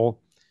powerful.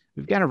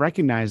 We've got to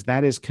recognize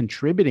that is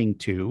contributing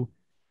to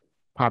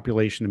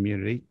population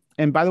immunity.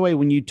 And by the way,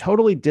 when you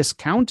totally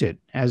discount it,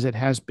 as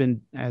has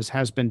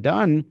been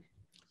done,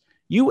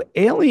 you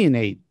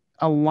alienate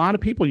a lot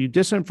of people. You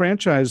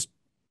disenfranchise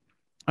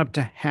up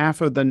to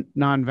half of the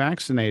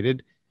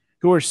non-vaccinated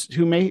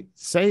who may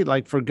say,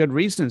 like, for good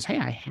reasons, hey,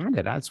 I had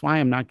it, that's why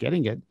I'm not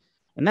getting it.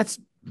 And that's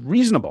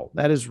reasonable.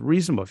 That is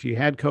reasonable. If you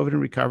had COVID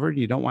and recovered,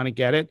 you don't want to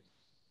get it.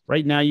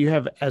 Right now, you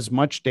have as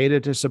much data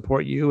to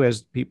support you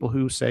as people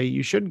who say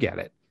you should get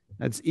it.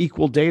 That's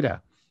equal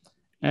data.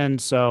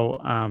 And so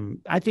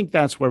I think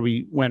that's where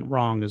we went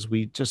wrong, is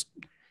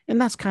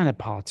and that's kind of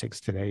politics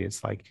today.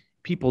 It's like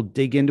people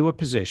dig into a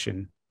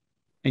position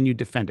and you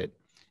defend it.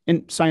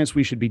 In science,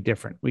 we should be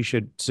different. We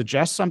should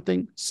suggest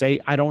something, say,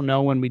 I don't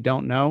know when we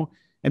don't know,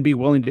 and be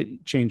willing to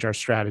change our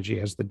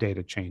strategy as the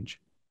data change.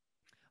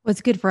 Well,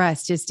 it's good for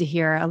us just to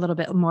hear a little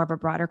bit more of a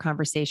broader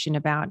conversation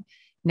about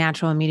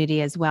natural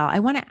immunity as well. I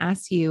want to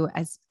ask you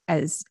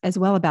as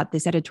well about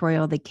this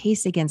editorial, The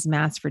Case Against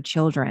Masks for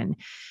Children,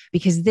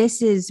 because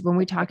this is when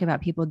we talk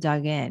about people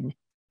dug in,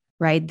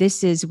 right?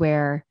 This is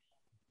where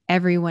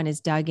everyone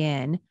is dug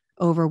in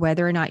over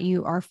whether or not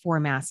you are for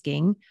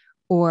masking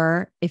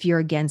or if you're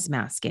against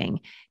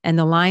masking. And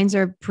the lines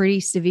are pretty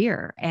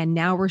severe. And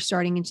now we're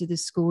starting into the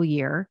school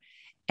year.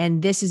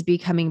 And this is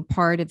becoming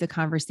part of the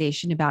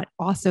conversation about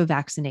also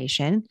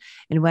vaccination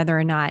and whether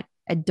or not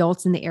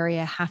adults in the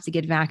area have to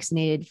get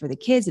vaccinated for the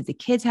kids, if the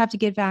kids have to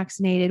get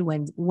vaccinated,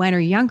 when are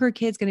younger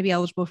kids going to be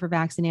eligible for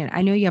vaccination?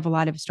 I know you have a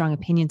lot of strong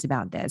opinions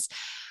about this,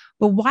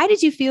 but why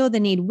did you feel the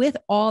need, with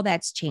all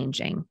that's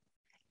changing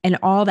and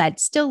all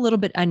that's still a little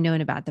bit unknown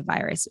about the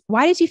virus,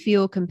 why did you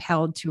feel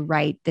compelled to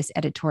write this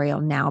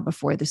editorial now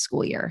before the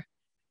school year?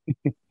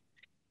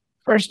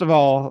 First of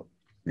all,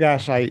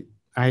 gosh, I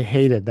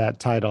hated that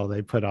title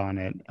they put on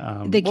it.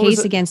 The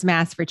Case Against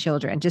Masks for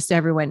Children, just so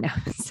everyone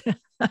knows.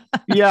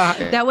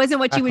 Yeah. That wasn't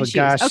what you would choose.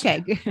 Gosh.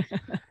 Okay.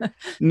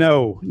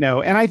 No.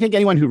 And I think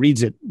anyone who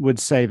reads it would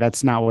say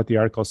that's not what the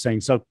article is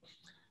saying. So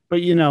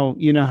But you know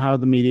how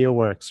the media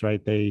works,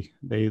 right? They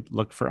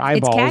look for It's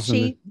eyeballs, and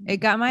catchy. It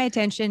got my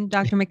attention,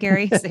 Dr.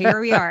 Makary. So here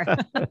we are.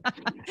 But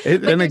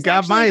it there's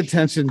got my actually,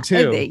 attention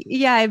too.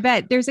 yeah, I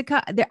bet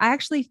I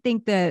actually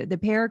think the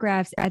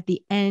paragraphs at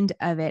the end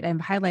of it, I've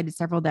highlighted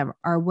several of them,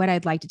 are what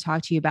I'd like to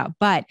talk to you about.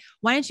 But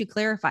why don't you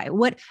clarify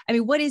what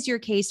is your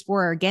case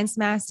for or against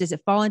masks? Does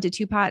it fall into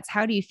two pots?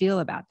 How do you feel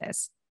about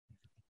this?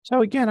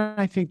 So again,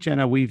 I think,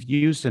 Jenna, we've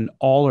used an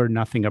all or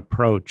nothing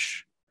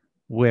approach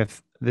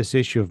with this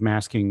issue of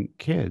masking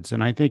kids.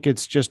 And I think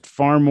it's just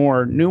far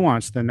more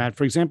nuanced than that.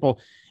 For example,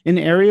 in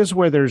areas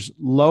where there's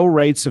low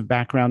rates of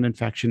background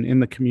infection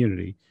in the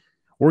community,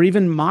 or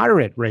even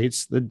moderate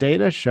rates, the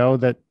data show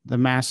that the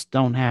masks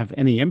don't have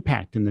any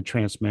impact in the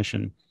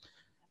transmission.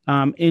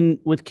 In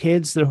with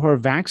kids who are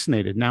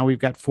vaccinated, now we've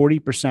got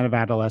 40% of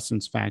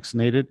adolescents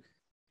vaccinated.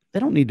 They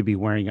don't need to be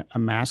wearing a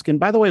mask. And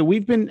by the way,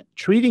 we've been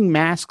treating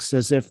masks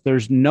as if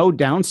there's no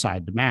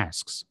downside to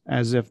masks,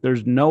 as if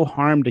there's no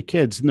harm to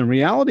kids. And the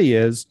reality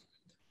is,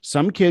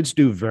 some kids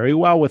do very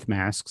well with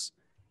masks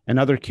and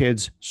other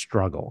kids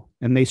struggle,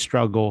 and they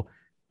struggle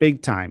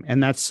big time.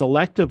 And that's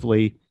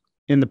selectively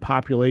in the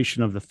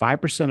population of the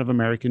 5% of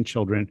American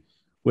children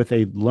with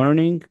a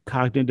learning,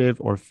 cognitive,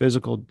 or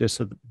physical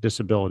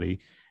disability.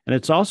 And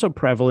it's also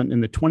prevalent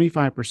in the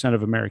 25%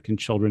 of American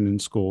children in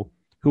school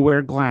who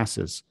wear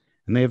glasses,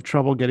 and they have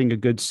trouble getting a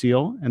good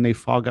seal, and they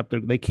fog up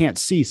they can't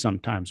see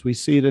sometimes. We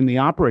see it in the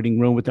operating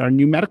room with our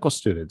new medical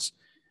students.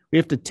 We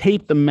have to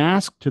tape the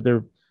mask to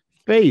their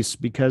face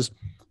because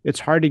it's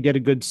hard to get a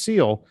good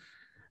seal.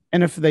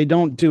 And if they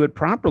don't do it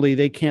properly,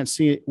 they can't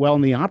see it well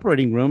in the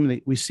operating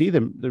room. We see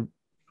them, the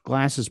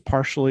glasses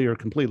partially or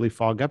completely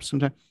fog up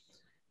sometimes.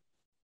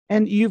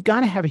 And you've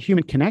got to have a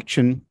human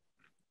connection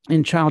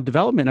in child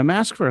development. A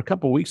mask for a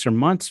couple of weeks or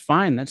months,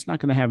 fine. That's not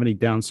going to have any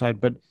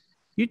downside. But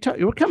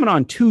we're coming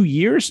on 2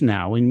 years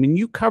now. And when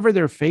you cover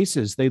their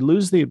faces, they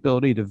lose the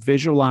ability to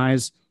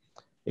visualize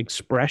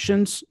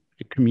expressions,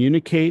 to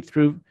communicate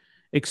through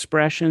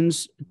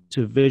expressions,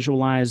 to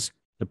visualize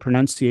the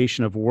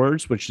pronunciation of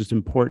words, which is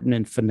important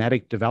in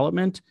phonetic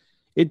development.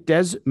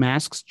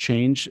 Masks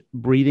change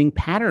breathing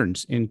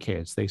patterns in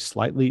kids. They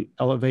slightly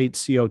elevate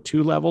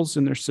CO2 levels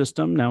in their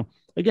system. Now,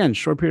 again,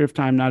 short period of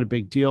time, not a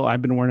big deal.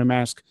 I've been wearing a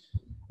mask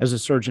as a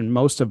surgeon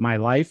most of my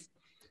life.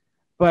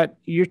 But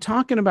you're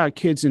talking about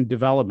kids in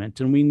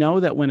development. And we know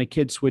that when a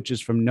kid switches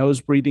from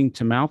nose breathing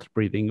to mouth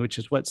breathing, which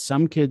is what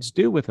some kids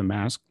do with a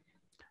mask,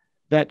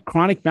 that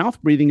chronic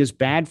mouth breathing is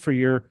bad for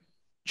your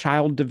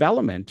child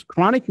development.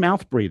 Chronic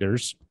mouth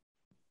breathers,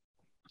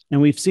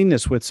 and we've seen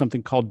this with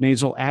something called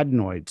nasal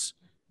adenoids,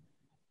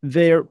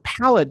 their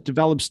palate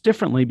develops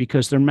differently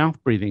because they're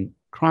mouth breathing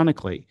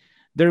chronically.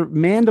 Their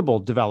mandible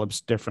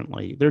develops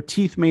differently. Their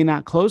teeth may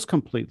not close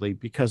completely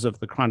because of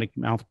the chronic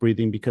mouth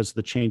breathing, because of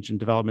the change in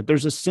development.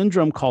 There's a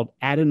syndrome called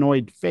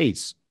adenoid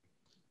face,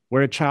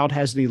 where a child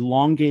has an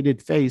elongated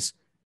face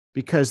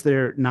because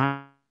they're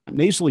not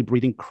nasally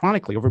breathing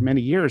chronically over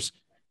many years.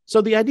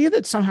 So the idea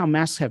that somehow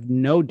masks have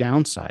no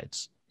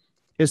downsides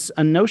is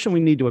a notion we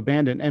need to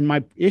abandon. And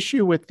my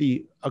issue with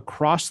the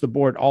across the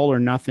board, all or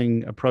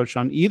nothing approach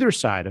on either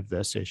side of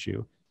this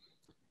issue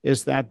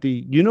is that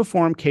the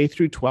uniform K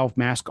through 12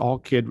 mask all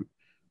kid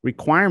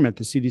requirement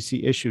the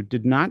CDC issued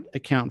did not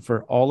account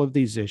for all of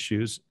these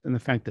issues, and the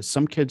fact that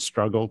some kids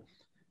struggle,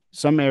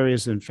 some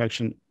areas of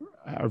infection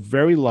are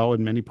very low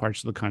in many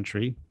parts of the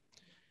country,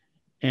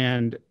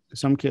 and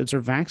some kids are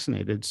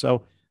vaccinated.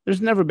 So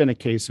there's never been a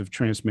case of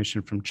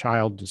transmission from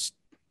child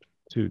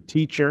to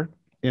teacher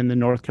in the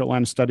North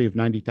Carolina study of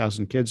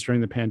 90,000 kids during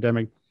the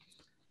pandemic.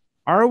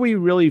 Are we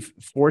really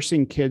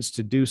forcing kids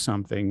to do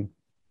something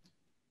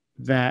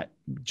that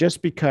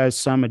just because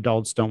some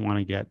adults don't want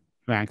to get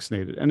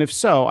vaccinated? And if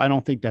so, I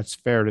don't think that's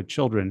fair to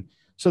children.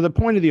 So the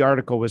point of the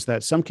article was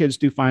that some kids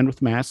do fine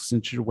with masks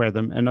and should wear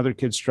them, and other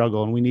kids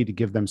struggle, and we need to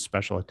give them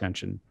special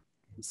attention.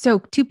 So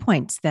 2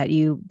 points that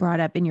you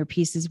brought up in your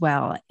piece as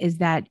well is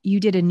that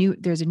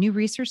there's a new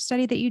research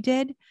study that you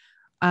did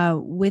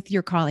with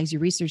your colleagues,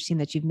 your research team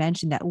that you've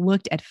mentioned, that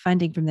looked at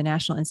funding from the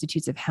National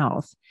Institutes of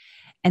Health,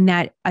 and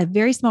that a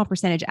very small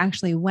percentage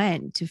actually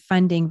went to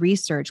funding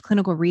research,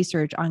 clinical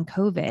research on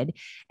COVID,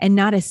 and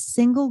not a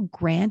single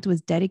grant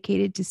was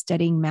dedicated to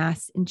studying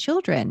masks in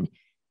children.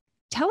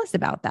 Tell us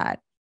about that.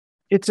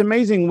 It's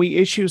amazing. We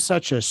issue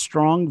such a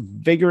strong,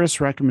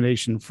 vigorous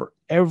recommendation for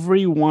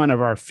every one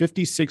of our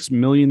 56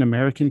 million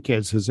American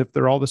kids, as if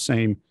they're all the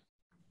same,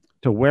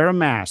 to wear a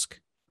mask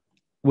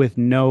with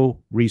no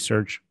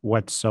research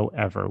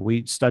whatsoever.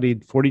 We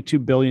studied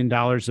 $42 billion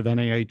of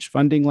NIH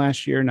funding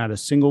last year, not a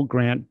single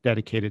grant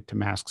dedicated to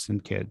masks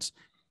in kids.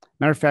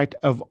 Matter of fact,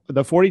 of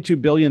the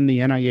 $42 billion the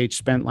NIH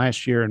spent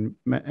last year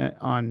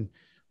on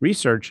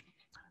research,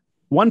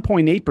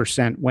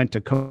 1.8% went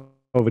to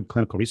COVID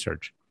clinical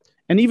research.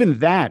 And even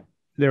that,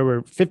 there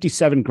were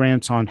 57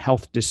 grants on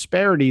health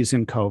disparities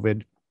in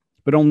COVID,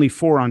 but only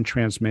 4 on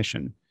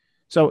transmission.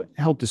 So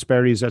health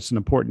disparities, that's an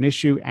important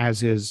issue,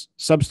 as is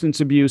substance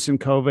abuse in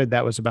COVID.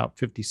 That was about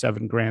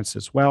 57 grants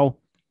as well,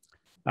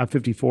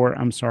 54,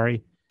 I'm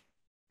sorry.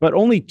 But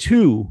only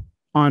 2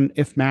 on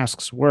if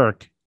masks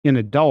work. in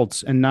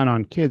adults and none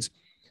on kids,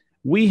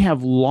 we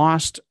have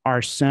lost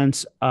our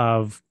sense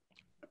of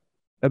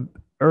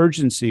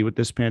urgency with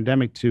this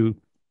pandemic to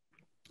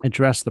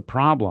address the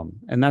problem.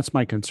 And that's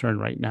my concern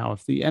right now.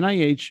 If the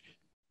NIH,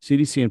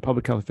 CDC, and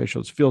public health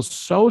officials feel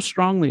so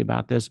strongly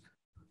about this,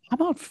 how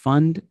about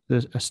fund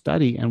a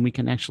study and we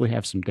can actually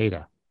have some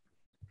data?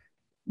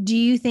 Do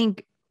you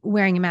think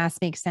wearing a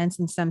mask makes sense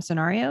in some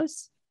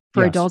scenarios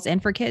for adults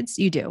and for kids?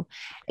 You do.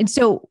 And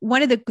so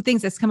one of the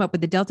things that's come up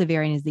with the Delta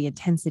variant is the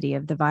intensity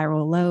of the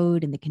viral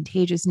load and the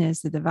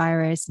contagiousness of the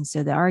virus. And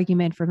so the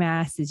argument for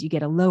masks is you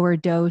get a lower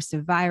dose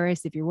of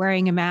virus. If you're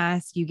wearing a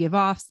mask, you give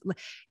off.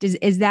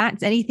 Is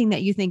that anything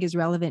that you think is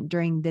relevant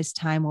during this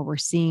time where we're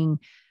seeing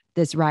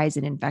this rise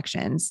in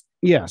infections?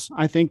 Yes.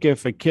 I think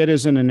if a kid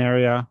is in an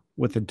area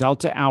with a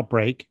Delta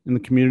outbreak and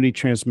the community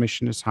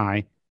transmission is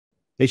high,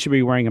 they should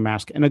be wearing a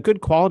mask, and a good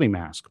quality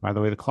mask. By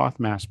the way, the cloth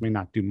mask may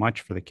not do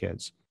much for the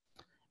kids.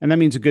 And that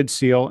means a good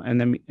seal.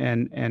 And then,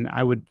 and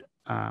I would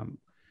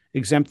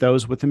exempt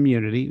those with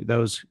immunity,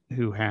 those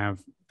who have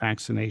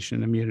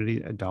vaccination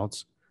immunity,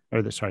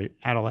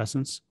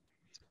 adolescents.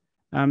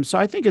 So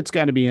I think it's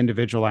got to be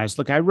individualized.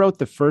 Look, I wrote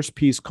the first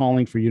piece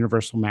calling for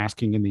universal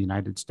masking in the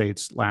United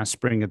States last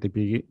spring at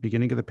the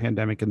beginning of the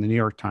pandemic in the New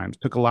York Times.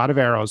 Took a lot of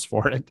arrows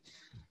for it.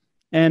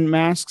 And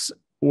masks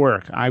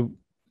work.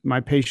 My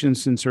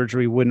patients in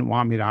surgery wouldn't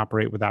want me to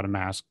operate without a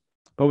mask.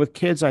 But with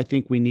kids, I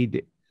think we need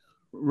to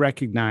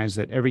recognize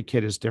that every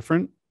kid is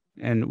different,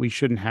 and we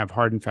shouldn't have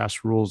hard and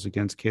fast rules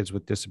against kids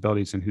with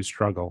disabilities and who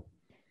struggle.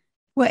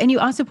 Well, and you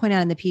also point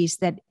out in the piece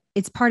that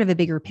it's part of a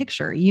bigger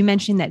picture. You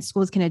mentioned that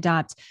schools can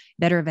adopt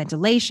better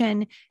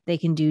ventilation. They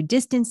can do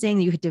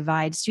distancing. You could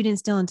divide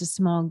students still into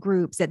small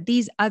groups, that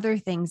these other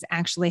things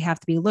actually have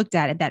to be looked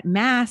at. That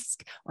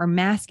mask or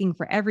masking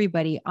for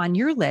everybody on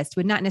your list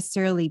would not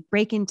necessarily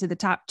break into the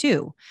top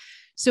two.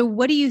 So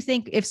what do you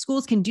think if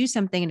schools can do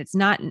something and it's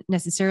not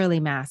necessarily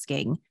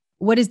masking?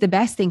 What is the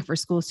best thing for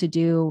schools to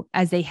do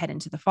as they head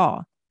into the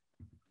fall?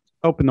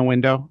 Open the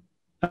window,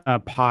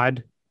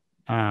 pod,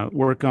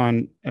 work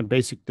on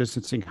basic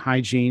distancing,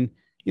 hygiene.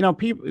 You know,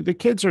 the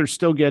kids are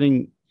still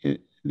getting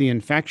the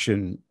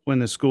infection when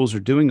the schools are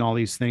doing all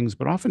these things,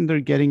 but often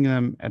they're getting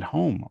them at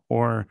home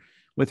or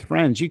with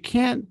friends. You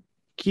can't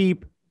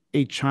keep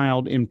a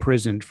child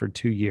imprisoned for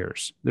 2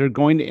 years. They're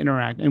going to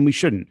interact, and we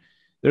shouldn't.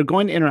 They're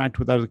going to interact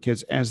with other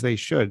kids as they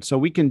should. So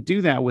we can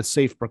do that with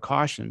safe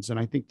precautions. And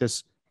I think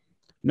this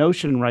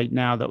notion right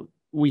now that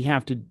we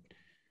have to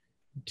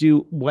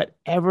do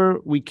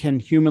whatever we can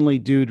humanly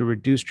do to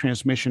reduce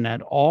transmission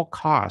at all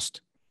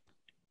cost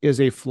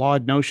is a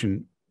flawed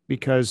notion,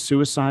 because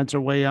suicides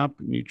are way up.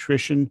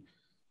 Nutrition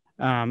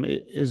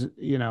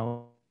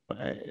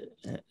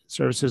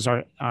services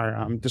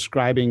are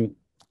describing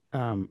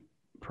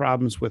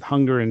problems with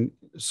hunger in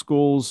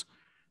schools.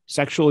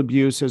 Sexual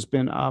abuse has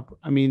been up.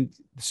 I mean,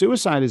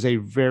 suicide is a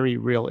very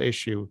real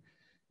issue.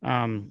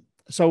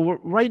 So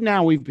right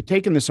now we've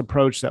taken this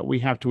approach that we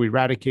have to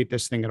eradicate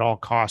this thing at all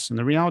costs. And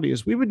the reality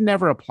is we would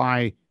never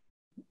apply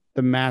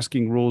the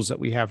masking rules that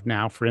we have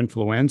now for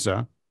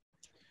influenza.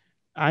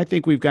 I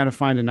think we've got to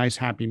find a nice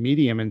happy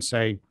medium and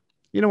say,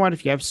 you know what,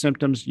 if you have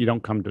symptoms, you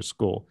don't come to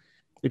school.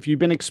 If you've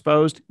been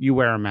exposed, you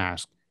wear a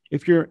mask.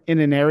 If you're in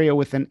an area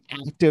with an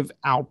active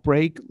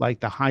outbreak,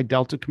 like the high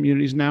Delta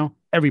communities now,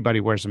 everybody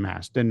wears a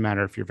mask. Doesn't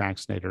matter if you're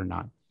vaccinated or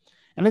not.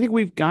 And I think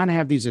we've got to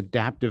have these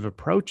adaptive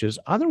approaches.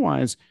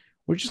 Otherwise,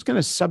 we're just going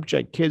to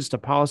subject kids to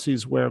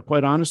policies where,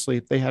 quite honestly,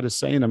 if they had a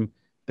say in them,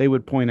 they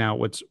would point out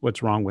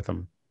what's wrong with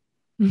them.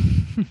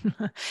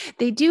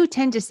 They do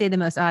tend to say the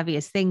most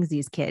obvious things,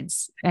 these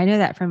kids. I know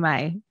that from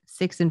my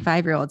 6 and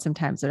 5-year-olds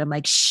sometimes, that I'm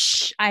like,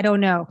 shh, I don't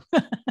know.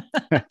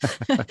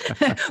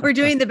 We're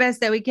doing the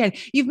best that we can.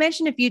 You've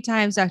mentioned a few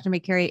times, Dr.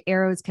 Makary,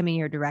 arrows coming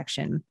your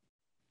direction.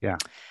 Yeah.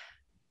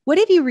 What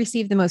have you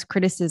received the most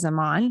criticism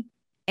on?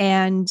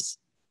 And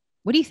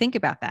what do you think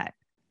about that?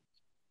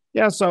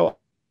 Yeah. So,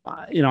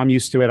 I'm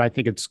used to it. I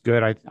think it's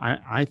good.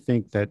 I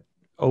think that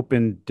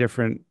open,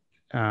 different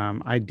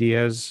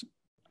ideas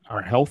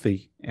are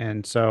healthy.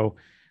 And so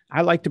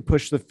I like to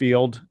push the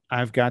field.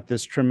 I've got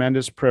this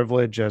tremendous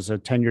privilege as a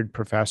tenured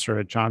professor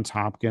at Johns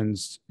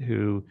Hopkins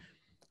who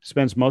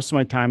spends most of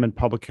my time in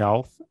public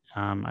health.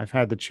 I've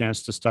had the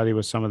chance to study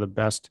with some of the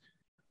best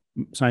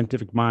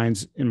scientific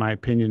minds, in my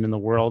opinion, in the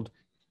world.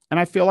 And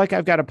I feel like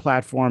I've got a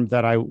platform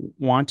that I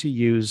want to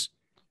use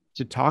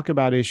to talk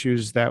about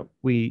issues that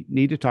we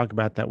need to talk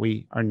about that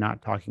we are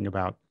not talking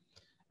about.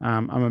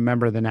 I'm a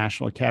member of the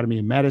National Academy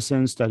of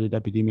Medicine, studied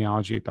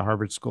epidemiology at the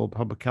Harvard School of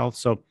Public Health.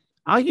 So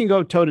I can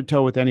go toe to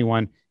toe with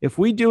anyone. If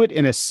we do it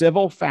in a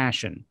civil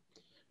fashion,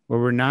 where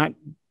we're not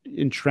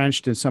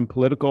entrenched in some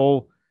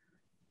political,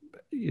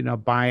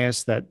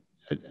 bias that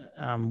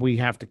we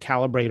have to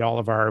calibrate all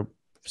of our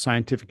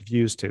scientific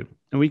views to,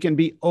 and we can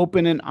be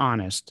open and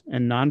honest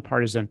and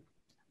nonpartisan,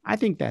 I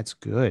think that's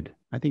good.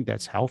 I think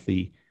that's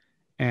healthy.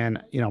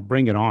 And,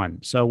 bring it on.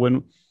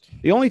 So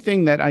the only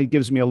thing that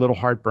gives me a little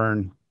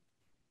heartburn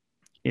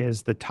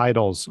is the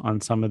titles on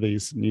some of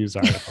these news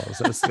articles.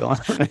 That's the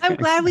only I'm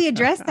glad we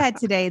addressed that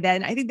today.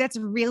 Then I think that's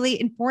really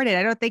important.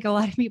 I don't think a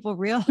lot of people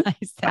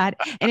realize that.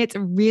 And it's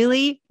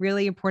really,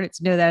 really important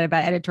to know that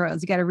about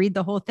editorials. You got to read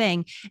the whole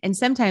thing. And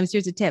sometimes,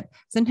 here's a tip.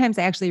 Sometimes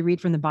I actually read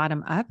from the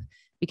bottom up,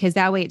 because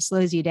that way it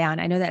slows you down.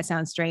 I know that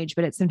sounds strange,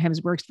 but it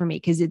sometimes works for me,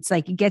 because it's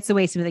like it gets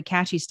away some of the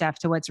catchy stuff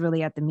to what's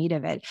really at the meat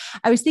of it.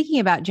 I was thinking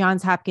about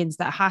Johns Hopkins,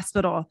 the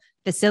hospital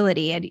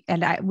facility,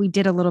 and we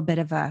did a little bit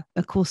of a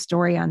cool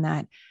story on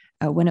that.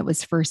 When it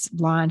was first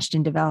launched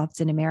and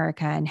developed in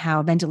America, and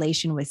how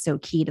ventilation was so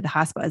key to the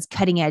hospital. It was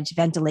cutting edge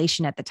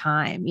ventilation at the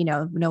time.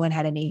 No one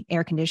had any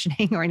air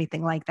conditioning or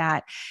anything like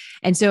that.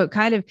 And so it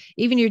kind of,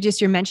 even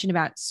your mention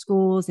about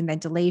schools and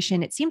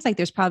ventilation, it seems like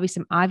there's probably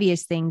some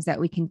obvious things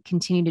that we can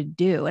continue to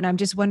do. And I'm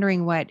just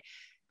wondering what,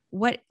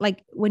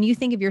 like when you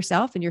think of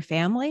yourself and your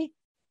family,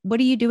 what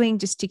are you doing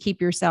just to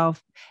keep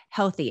yourself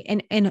healthy?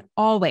 And in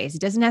all ways, it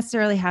doesn't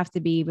necessarily have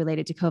to be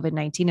related to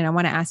COVID-19. And I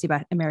want to ask you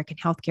about American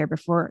healthcare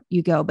before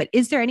you go, but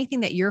is there anything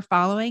that you're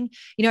following?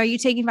 Are you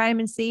taking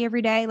vitamin C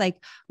every day? Like,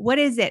 what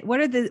is it?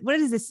 What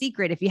is the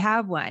secret, if you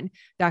have one,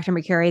 Dr.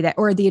 Makary,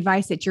 or the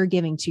advice that you're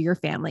giving to your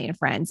family and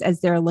friends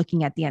as they're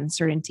looking at the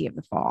uncertainty of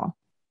the fall?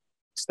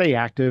 Stay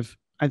active.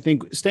 I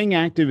think staying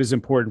active is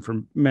important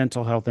for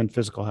mental health and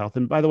physical health.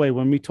 And by the way,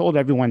 when we told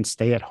everyone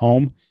stay at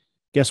home,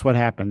 guess what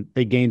happened?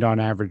 They gained on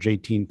average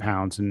 18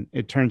 pounds. And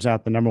it turns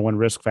out the number one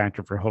risk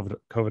factor for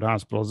COVID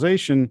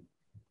hospitalization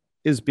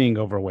is being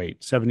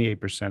overweight.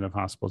 78% of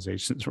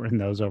hospitalizations were in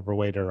those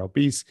overweight or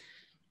obese.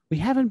 We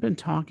haven't been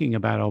talking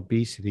about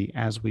obesity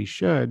as we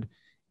should,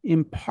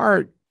 in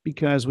part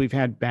because we've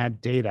had bad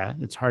data.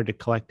 It's hard to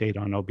collect data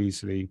on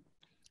obesity.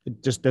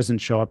 It just doesn't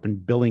show up in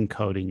billing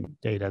coding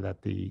data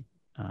that the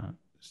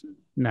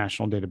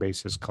national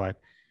databases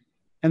collect.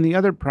 And the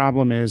other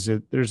problem is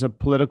that there's a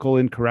political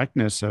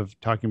incorrectness of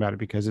talking about it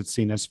because it's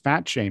seen as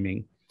fat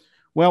shaming.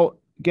 Well,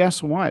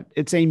 guess what?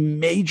 It's a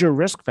major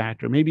risk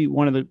factor, maybe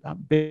one of the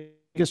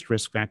biggest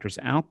risk factors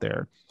out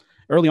there.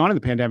 Early on in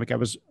the pandemic, I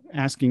was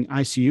asking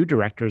ICU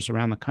directors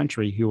around the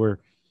country who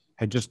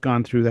had just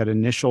gone through that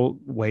initial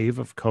wave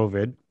of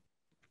COVID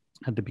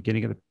at the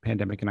beginning of the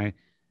pandemic. And I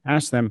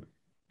asked them,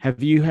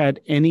 have you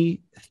had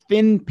any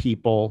thin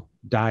people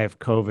die of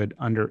COVID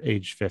under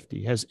age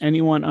 50? Has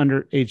anyone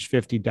under age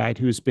 50 died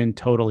who's been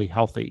totally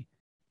healthy?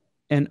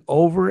 And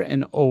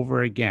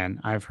over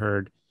again, I've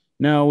heard,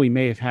 no, we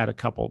may have had a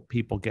couple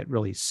people get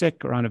really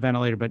sick or on a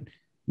ventilator, but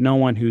no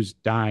one who's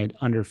died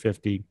under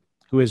 50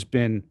 who has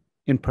been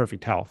in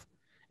perfect health.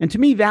 And to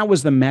me, that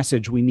was the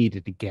message we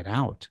needed to get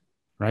out,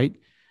 right?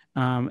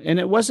 And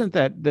it wasn't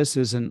that this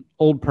is an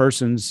old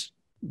person's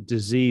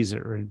disease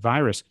or a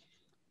virus.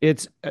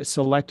 It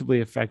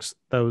selectively affects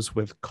those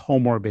with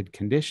comorbid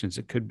conditions.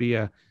 It could be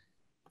a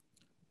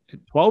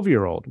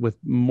 12-year-old with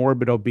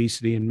morbid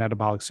obesity and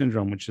metabolic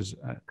syndrome, which is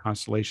a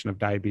constellation of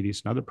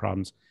diabetes and other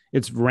problems.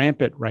 It's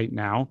rampant right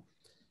now.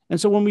 And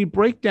so when we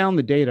break down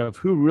the data of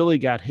who really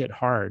got hit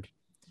hard,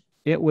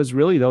 it was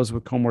really those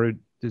with comorbid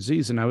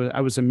disease. And I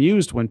was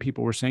amused when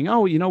people were saying,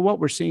 oh, you know what,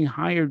 we're seeing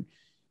higher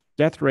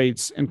death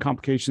rates and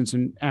complications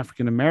in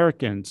African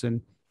Americans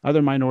and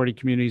other minority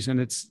communities. And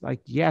it's like,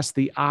 yes,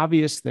 the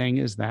obvious thing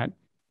is that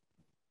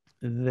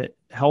the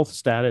health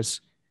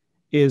status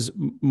is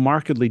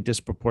markedly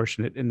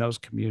disproportionate in those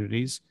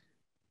communities.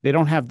 They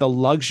don't have the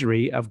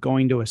luxury of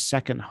going to a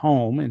second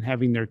home and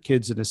having their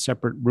kids in a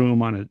separate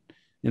room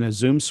in a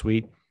Zoom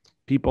suite.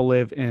 People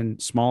live in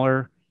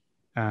smaller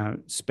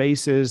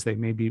spaces. They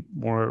may be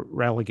more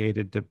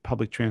relegated to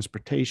public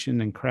transportation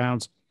and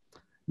crowds.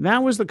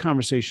 That was the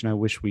conversation I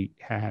wish we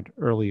had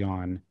early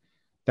on,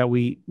 that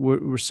we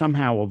were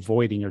somehow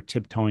avoiding or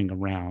tiptoeing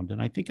around.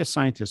 And I think as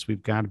scientists,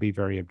 we've got to be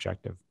very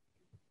objective.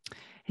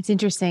 It's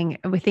interesting.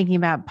 We're thinking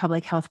about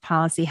public health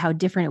policy, how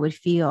different it would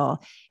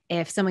feel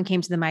if someone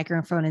came to the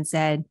microphone and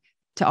said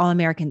to all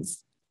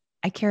Americans,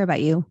 I care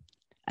about you.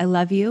 I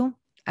love you.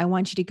 I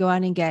want you to go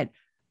out and get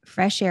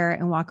fresh air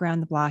and walk around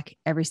the block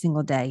every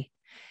single day.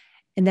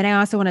 And then I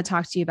also want to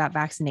talk to you about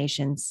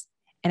vaccinations.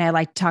 And I'd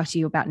like to talk to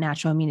you about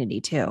natural immunity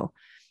too.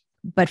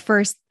 But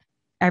first,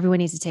 everyone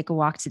needs to take a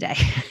walk today.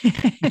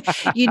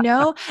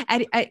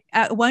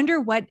 I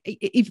wonder what,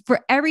 if for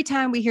every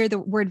time we hear the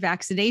word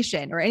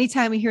vaccination or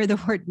anytime we hear the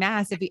word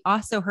mask, if we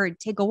also heard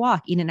take a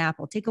walk, eat an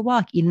apple, take a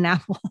walk, eat an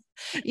apple,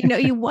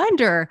 you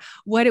wonder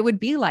what it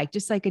would be like,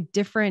 just like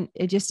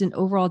just an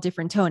overall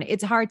different tone.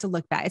 It's hard to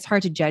look back. It's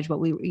hard to judge what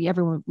we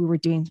were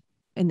doing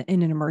in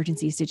an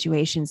emergency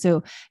situation.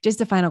 So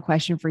just a final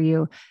question for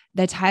you,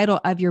 the title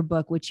of your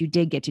book, which you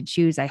did get to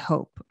choose, I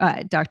hope,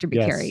 Dr.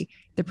 Makary, yes.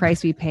 The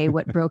Price We Pay,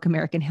 What Broke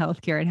American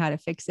Healthcare and How to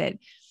Fix It.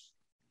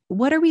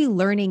 What are we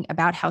learning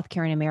about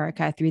healthcare in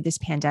America through this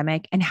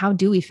pandemic, and how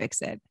do we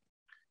fix it?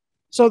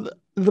 So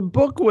the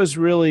book was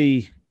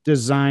really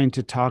designed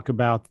to talk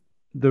about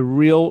the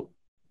real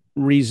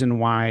reason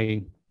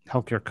why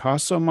healthcare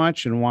costs so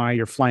much and why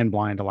you're flying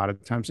blind a lot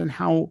of times, and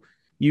how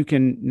you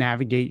can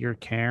navigate your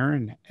care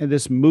and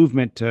this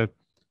movement to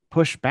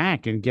push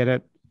back and get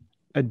at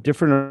a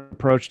different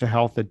approach to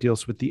health that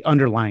deals with the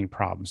underlying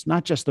problems,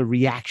 not just the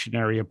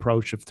reactionary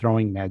approach of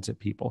throwing meds at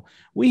people.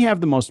 We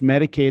have the most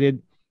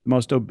medicated, the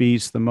most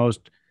obese, the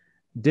most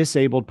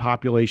disabled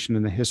population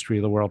in the history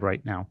of the world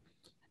right now.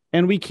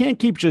 And we can't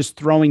keep just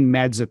throwing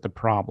meds at the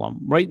problem.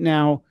 Right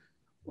now,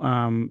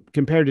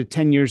 compared to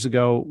 10 years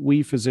ago,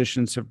 we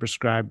physicians have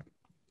prescribed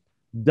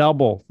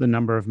double the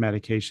number of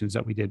medications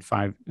that we did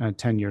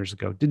 10 years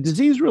ago. Did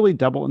disease really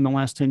double in the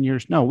last 10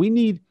 years? No, we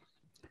need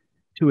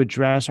to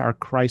address our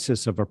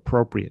crisis of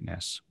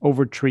appropriateness,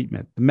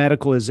 over-treatment, the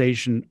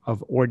medicalization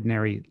of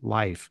ordinary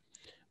life,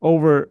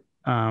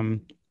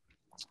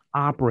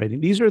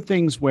 operating. These are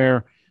things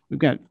where we've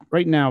got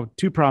right now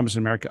two problems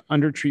in America: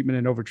 under-treatment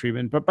and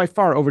over-treatment, but by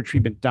far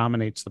over-treatment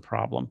dominates the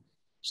problem.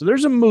 So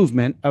there's a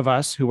movement of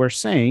us who are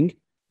saying,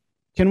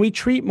 can we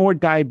treat more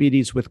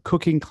diabetes with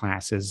cooking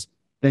classes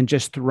than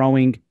just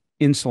throwing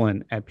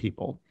insulin at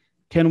people?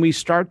 Can we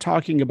start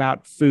talking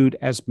about food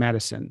as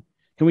medicine?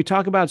 Can we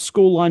talk about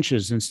school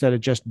lunches instead of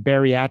just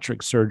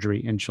bariatric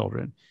surgery in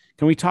children?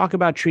 Can we talk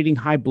about treating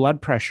high blood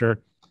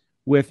pressure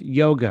with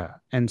yoga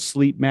and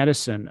sleep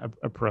medicine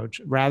approach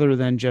rather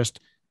than just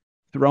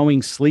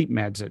throwing sleep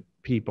meds at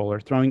people or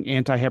throwing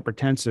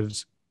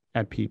antihypertensives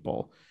at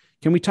people?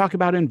 Can we talk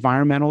about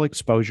environmental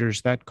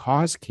exposures that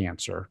cause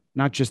cancer,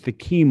 not just the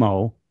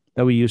chemo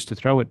that we used to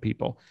throw at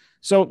people?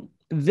 So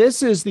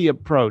this is the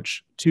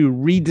approach to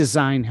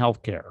redesign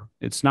healthcare.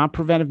 It's not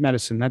preventive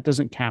medicine. That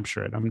doesn't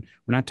capture it. We're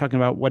not talking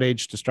about what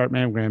age to start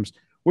mammograms.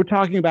 We're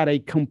talking about a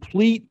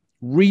complete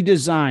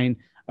redesign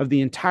of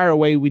the entire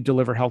way we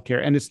deliver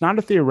healthcare. And it's not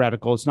a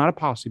theoretical. It's not a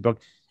policy book.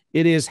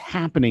 It is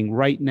happening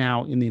right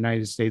now in the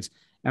United States.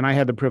 And I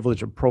had the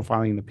privilege of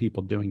profiling the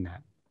people doing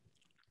that.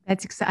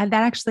 That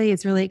actually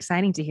is really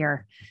exciting to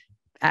hear,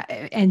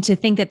 and to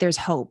think that there's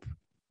hope.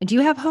 Do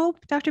you have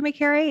hope, Dr.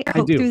 Makary?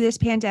 Hope through this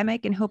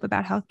pandemic and hope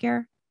about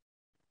healthcare?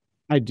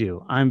 I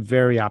do. I'm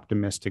very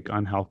optimistic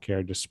on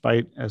healthcare,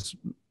 despite as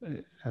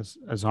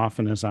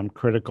often as I'm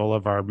critical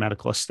of our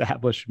medical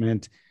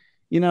establishment.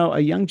 You know, a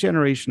young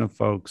generation of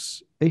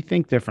folks, they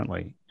think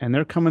differently, and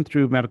they're coming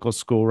through medical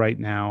school right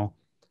now.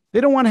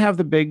 They don't want to have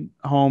the big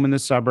home in the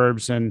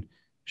suburbs and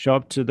show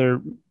up to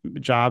their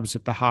jobs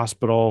at the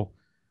hospital,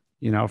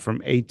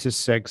 from 8 to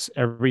 6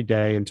 every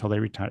day until they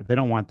retire. They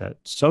don't want that.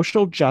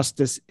 Social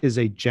justice is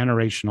a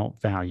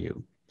generational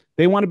value.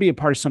 They want to be a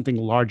part of something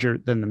larger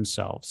than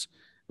themselves.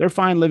 They're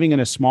fine living in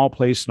a small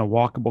place in a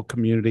walkable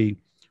community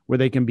where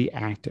they can be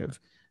active.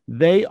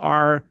 They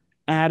are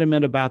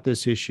adamant about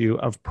this issue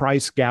of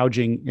price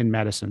gouging in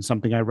medicine,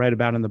 something I write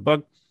about in the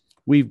book.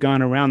 We've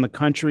gone around the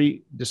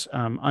country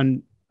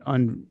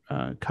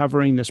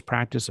uncovering this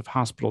practice of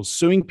hospitals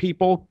suing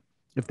people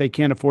if they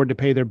can't afford to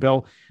pay their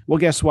bill. Well,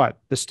 guess what?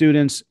 The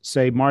students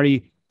say,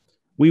 Marty,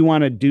 we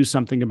want to do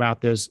something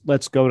about this.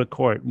 Let's go to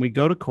court. And we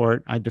go to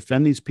court. I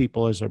defend these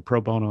people as a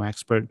pro bono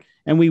expert,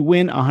 and we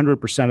win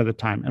 100% of the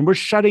time. And we're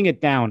shutting it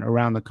down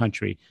around the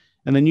country.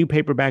 And the new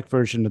paperback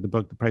version of the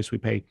book, The Price We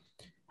Pay,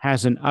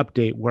 has an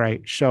update where I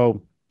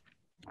show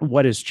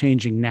what is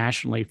changing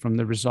nationally from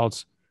the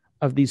results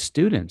of these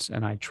students.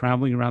 And I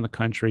traveling around the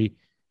country,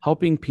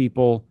 helping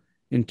people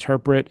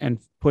interpret and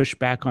push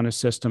back on a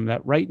system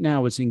that right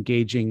now is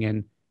engaging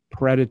in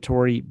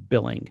predatory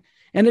billing.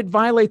 And it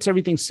violates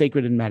everything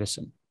sacred in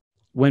medicine.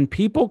 When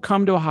people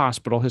come to a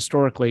hospital,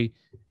 historically,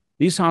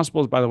 these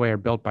hospitals, by the way, are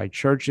built by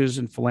churches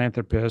and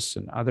philanthropists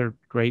and other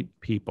great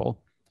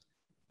people.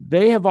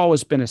 They have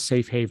always been a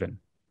safe haven.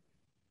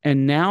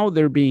 And now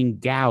they're being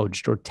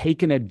gouged or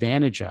taken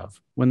advantage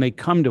of when they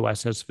come to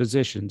us as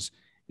physicians.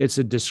 It's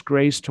a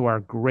disgrace to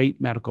our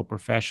great medical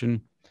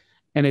profession.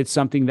 And it's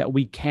something that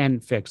we can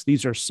fix.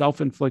 These are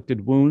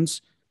self-inflicted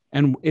wounds,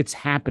 and it's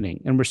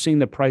happening. And we're seeing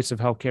the price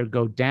of healthcare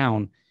go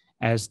down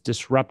as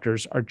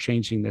disruptors are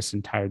changing this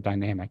entire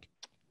dynamic.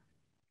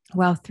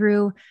 Well,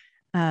 through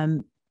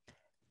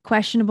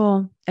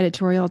questionable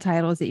editorial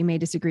titles that you may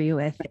disagree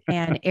with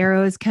and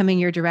arrows coming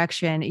your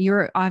direction,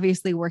 you're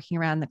obviously working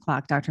around the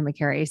clock, Dr.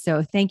 Makary.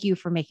 So thank you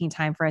for making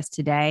time for us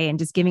today and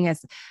just giving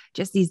us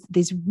just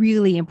these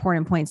really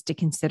important points to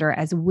consider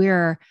as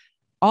we're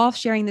all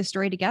sharing this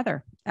story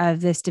together of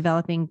this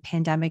developing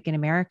pandemic in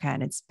America.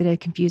 And it's been a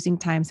confusing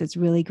time. So it's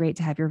really great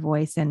to have your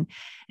voice. And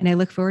I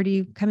look forward to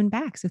you coming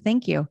back. So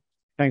thank you.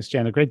 Thanks,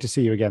 Jenna. Great to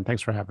see you again.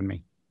 Thanks for having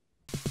me.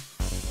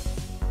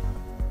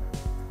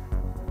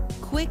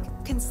 Quick,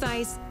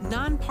 concise,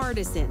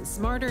 nonpartisan,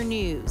 SmartHER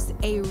news,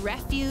 a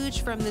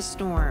refuge from the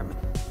storm.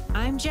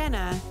 I'm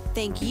Jenna.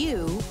 Thank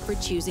you for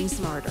choosing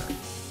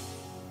SmartHER.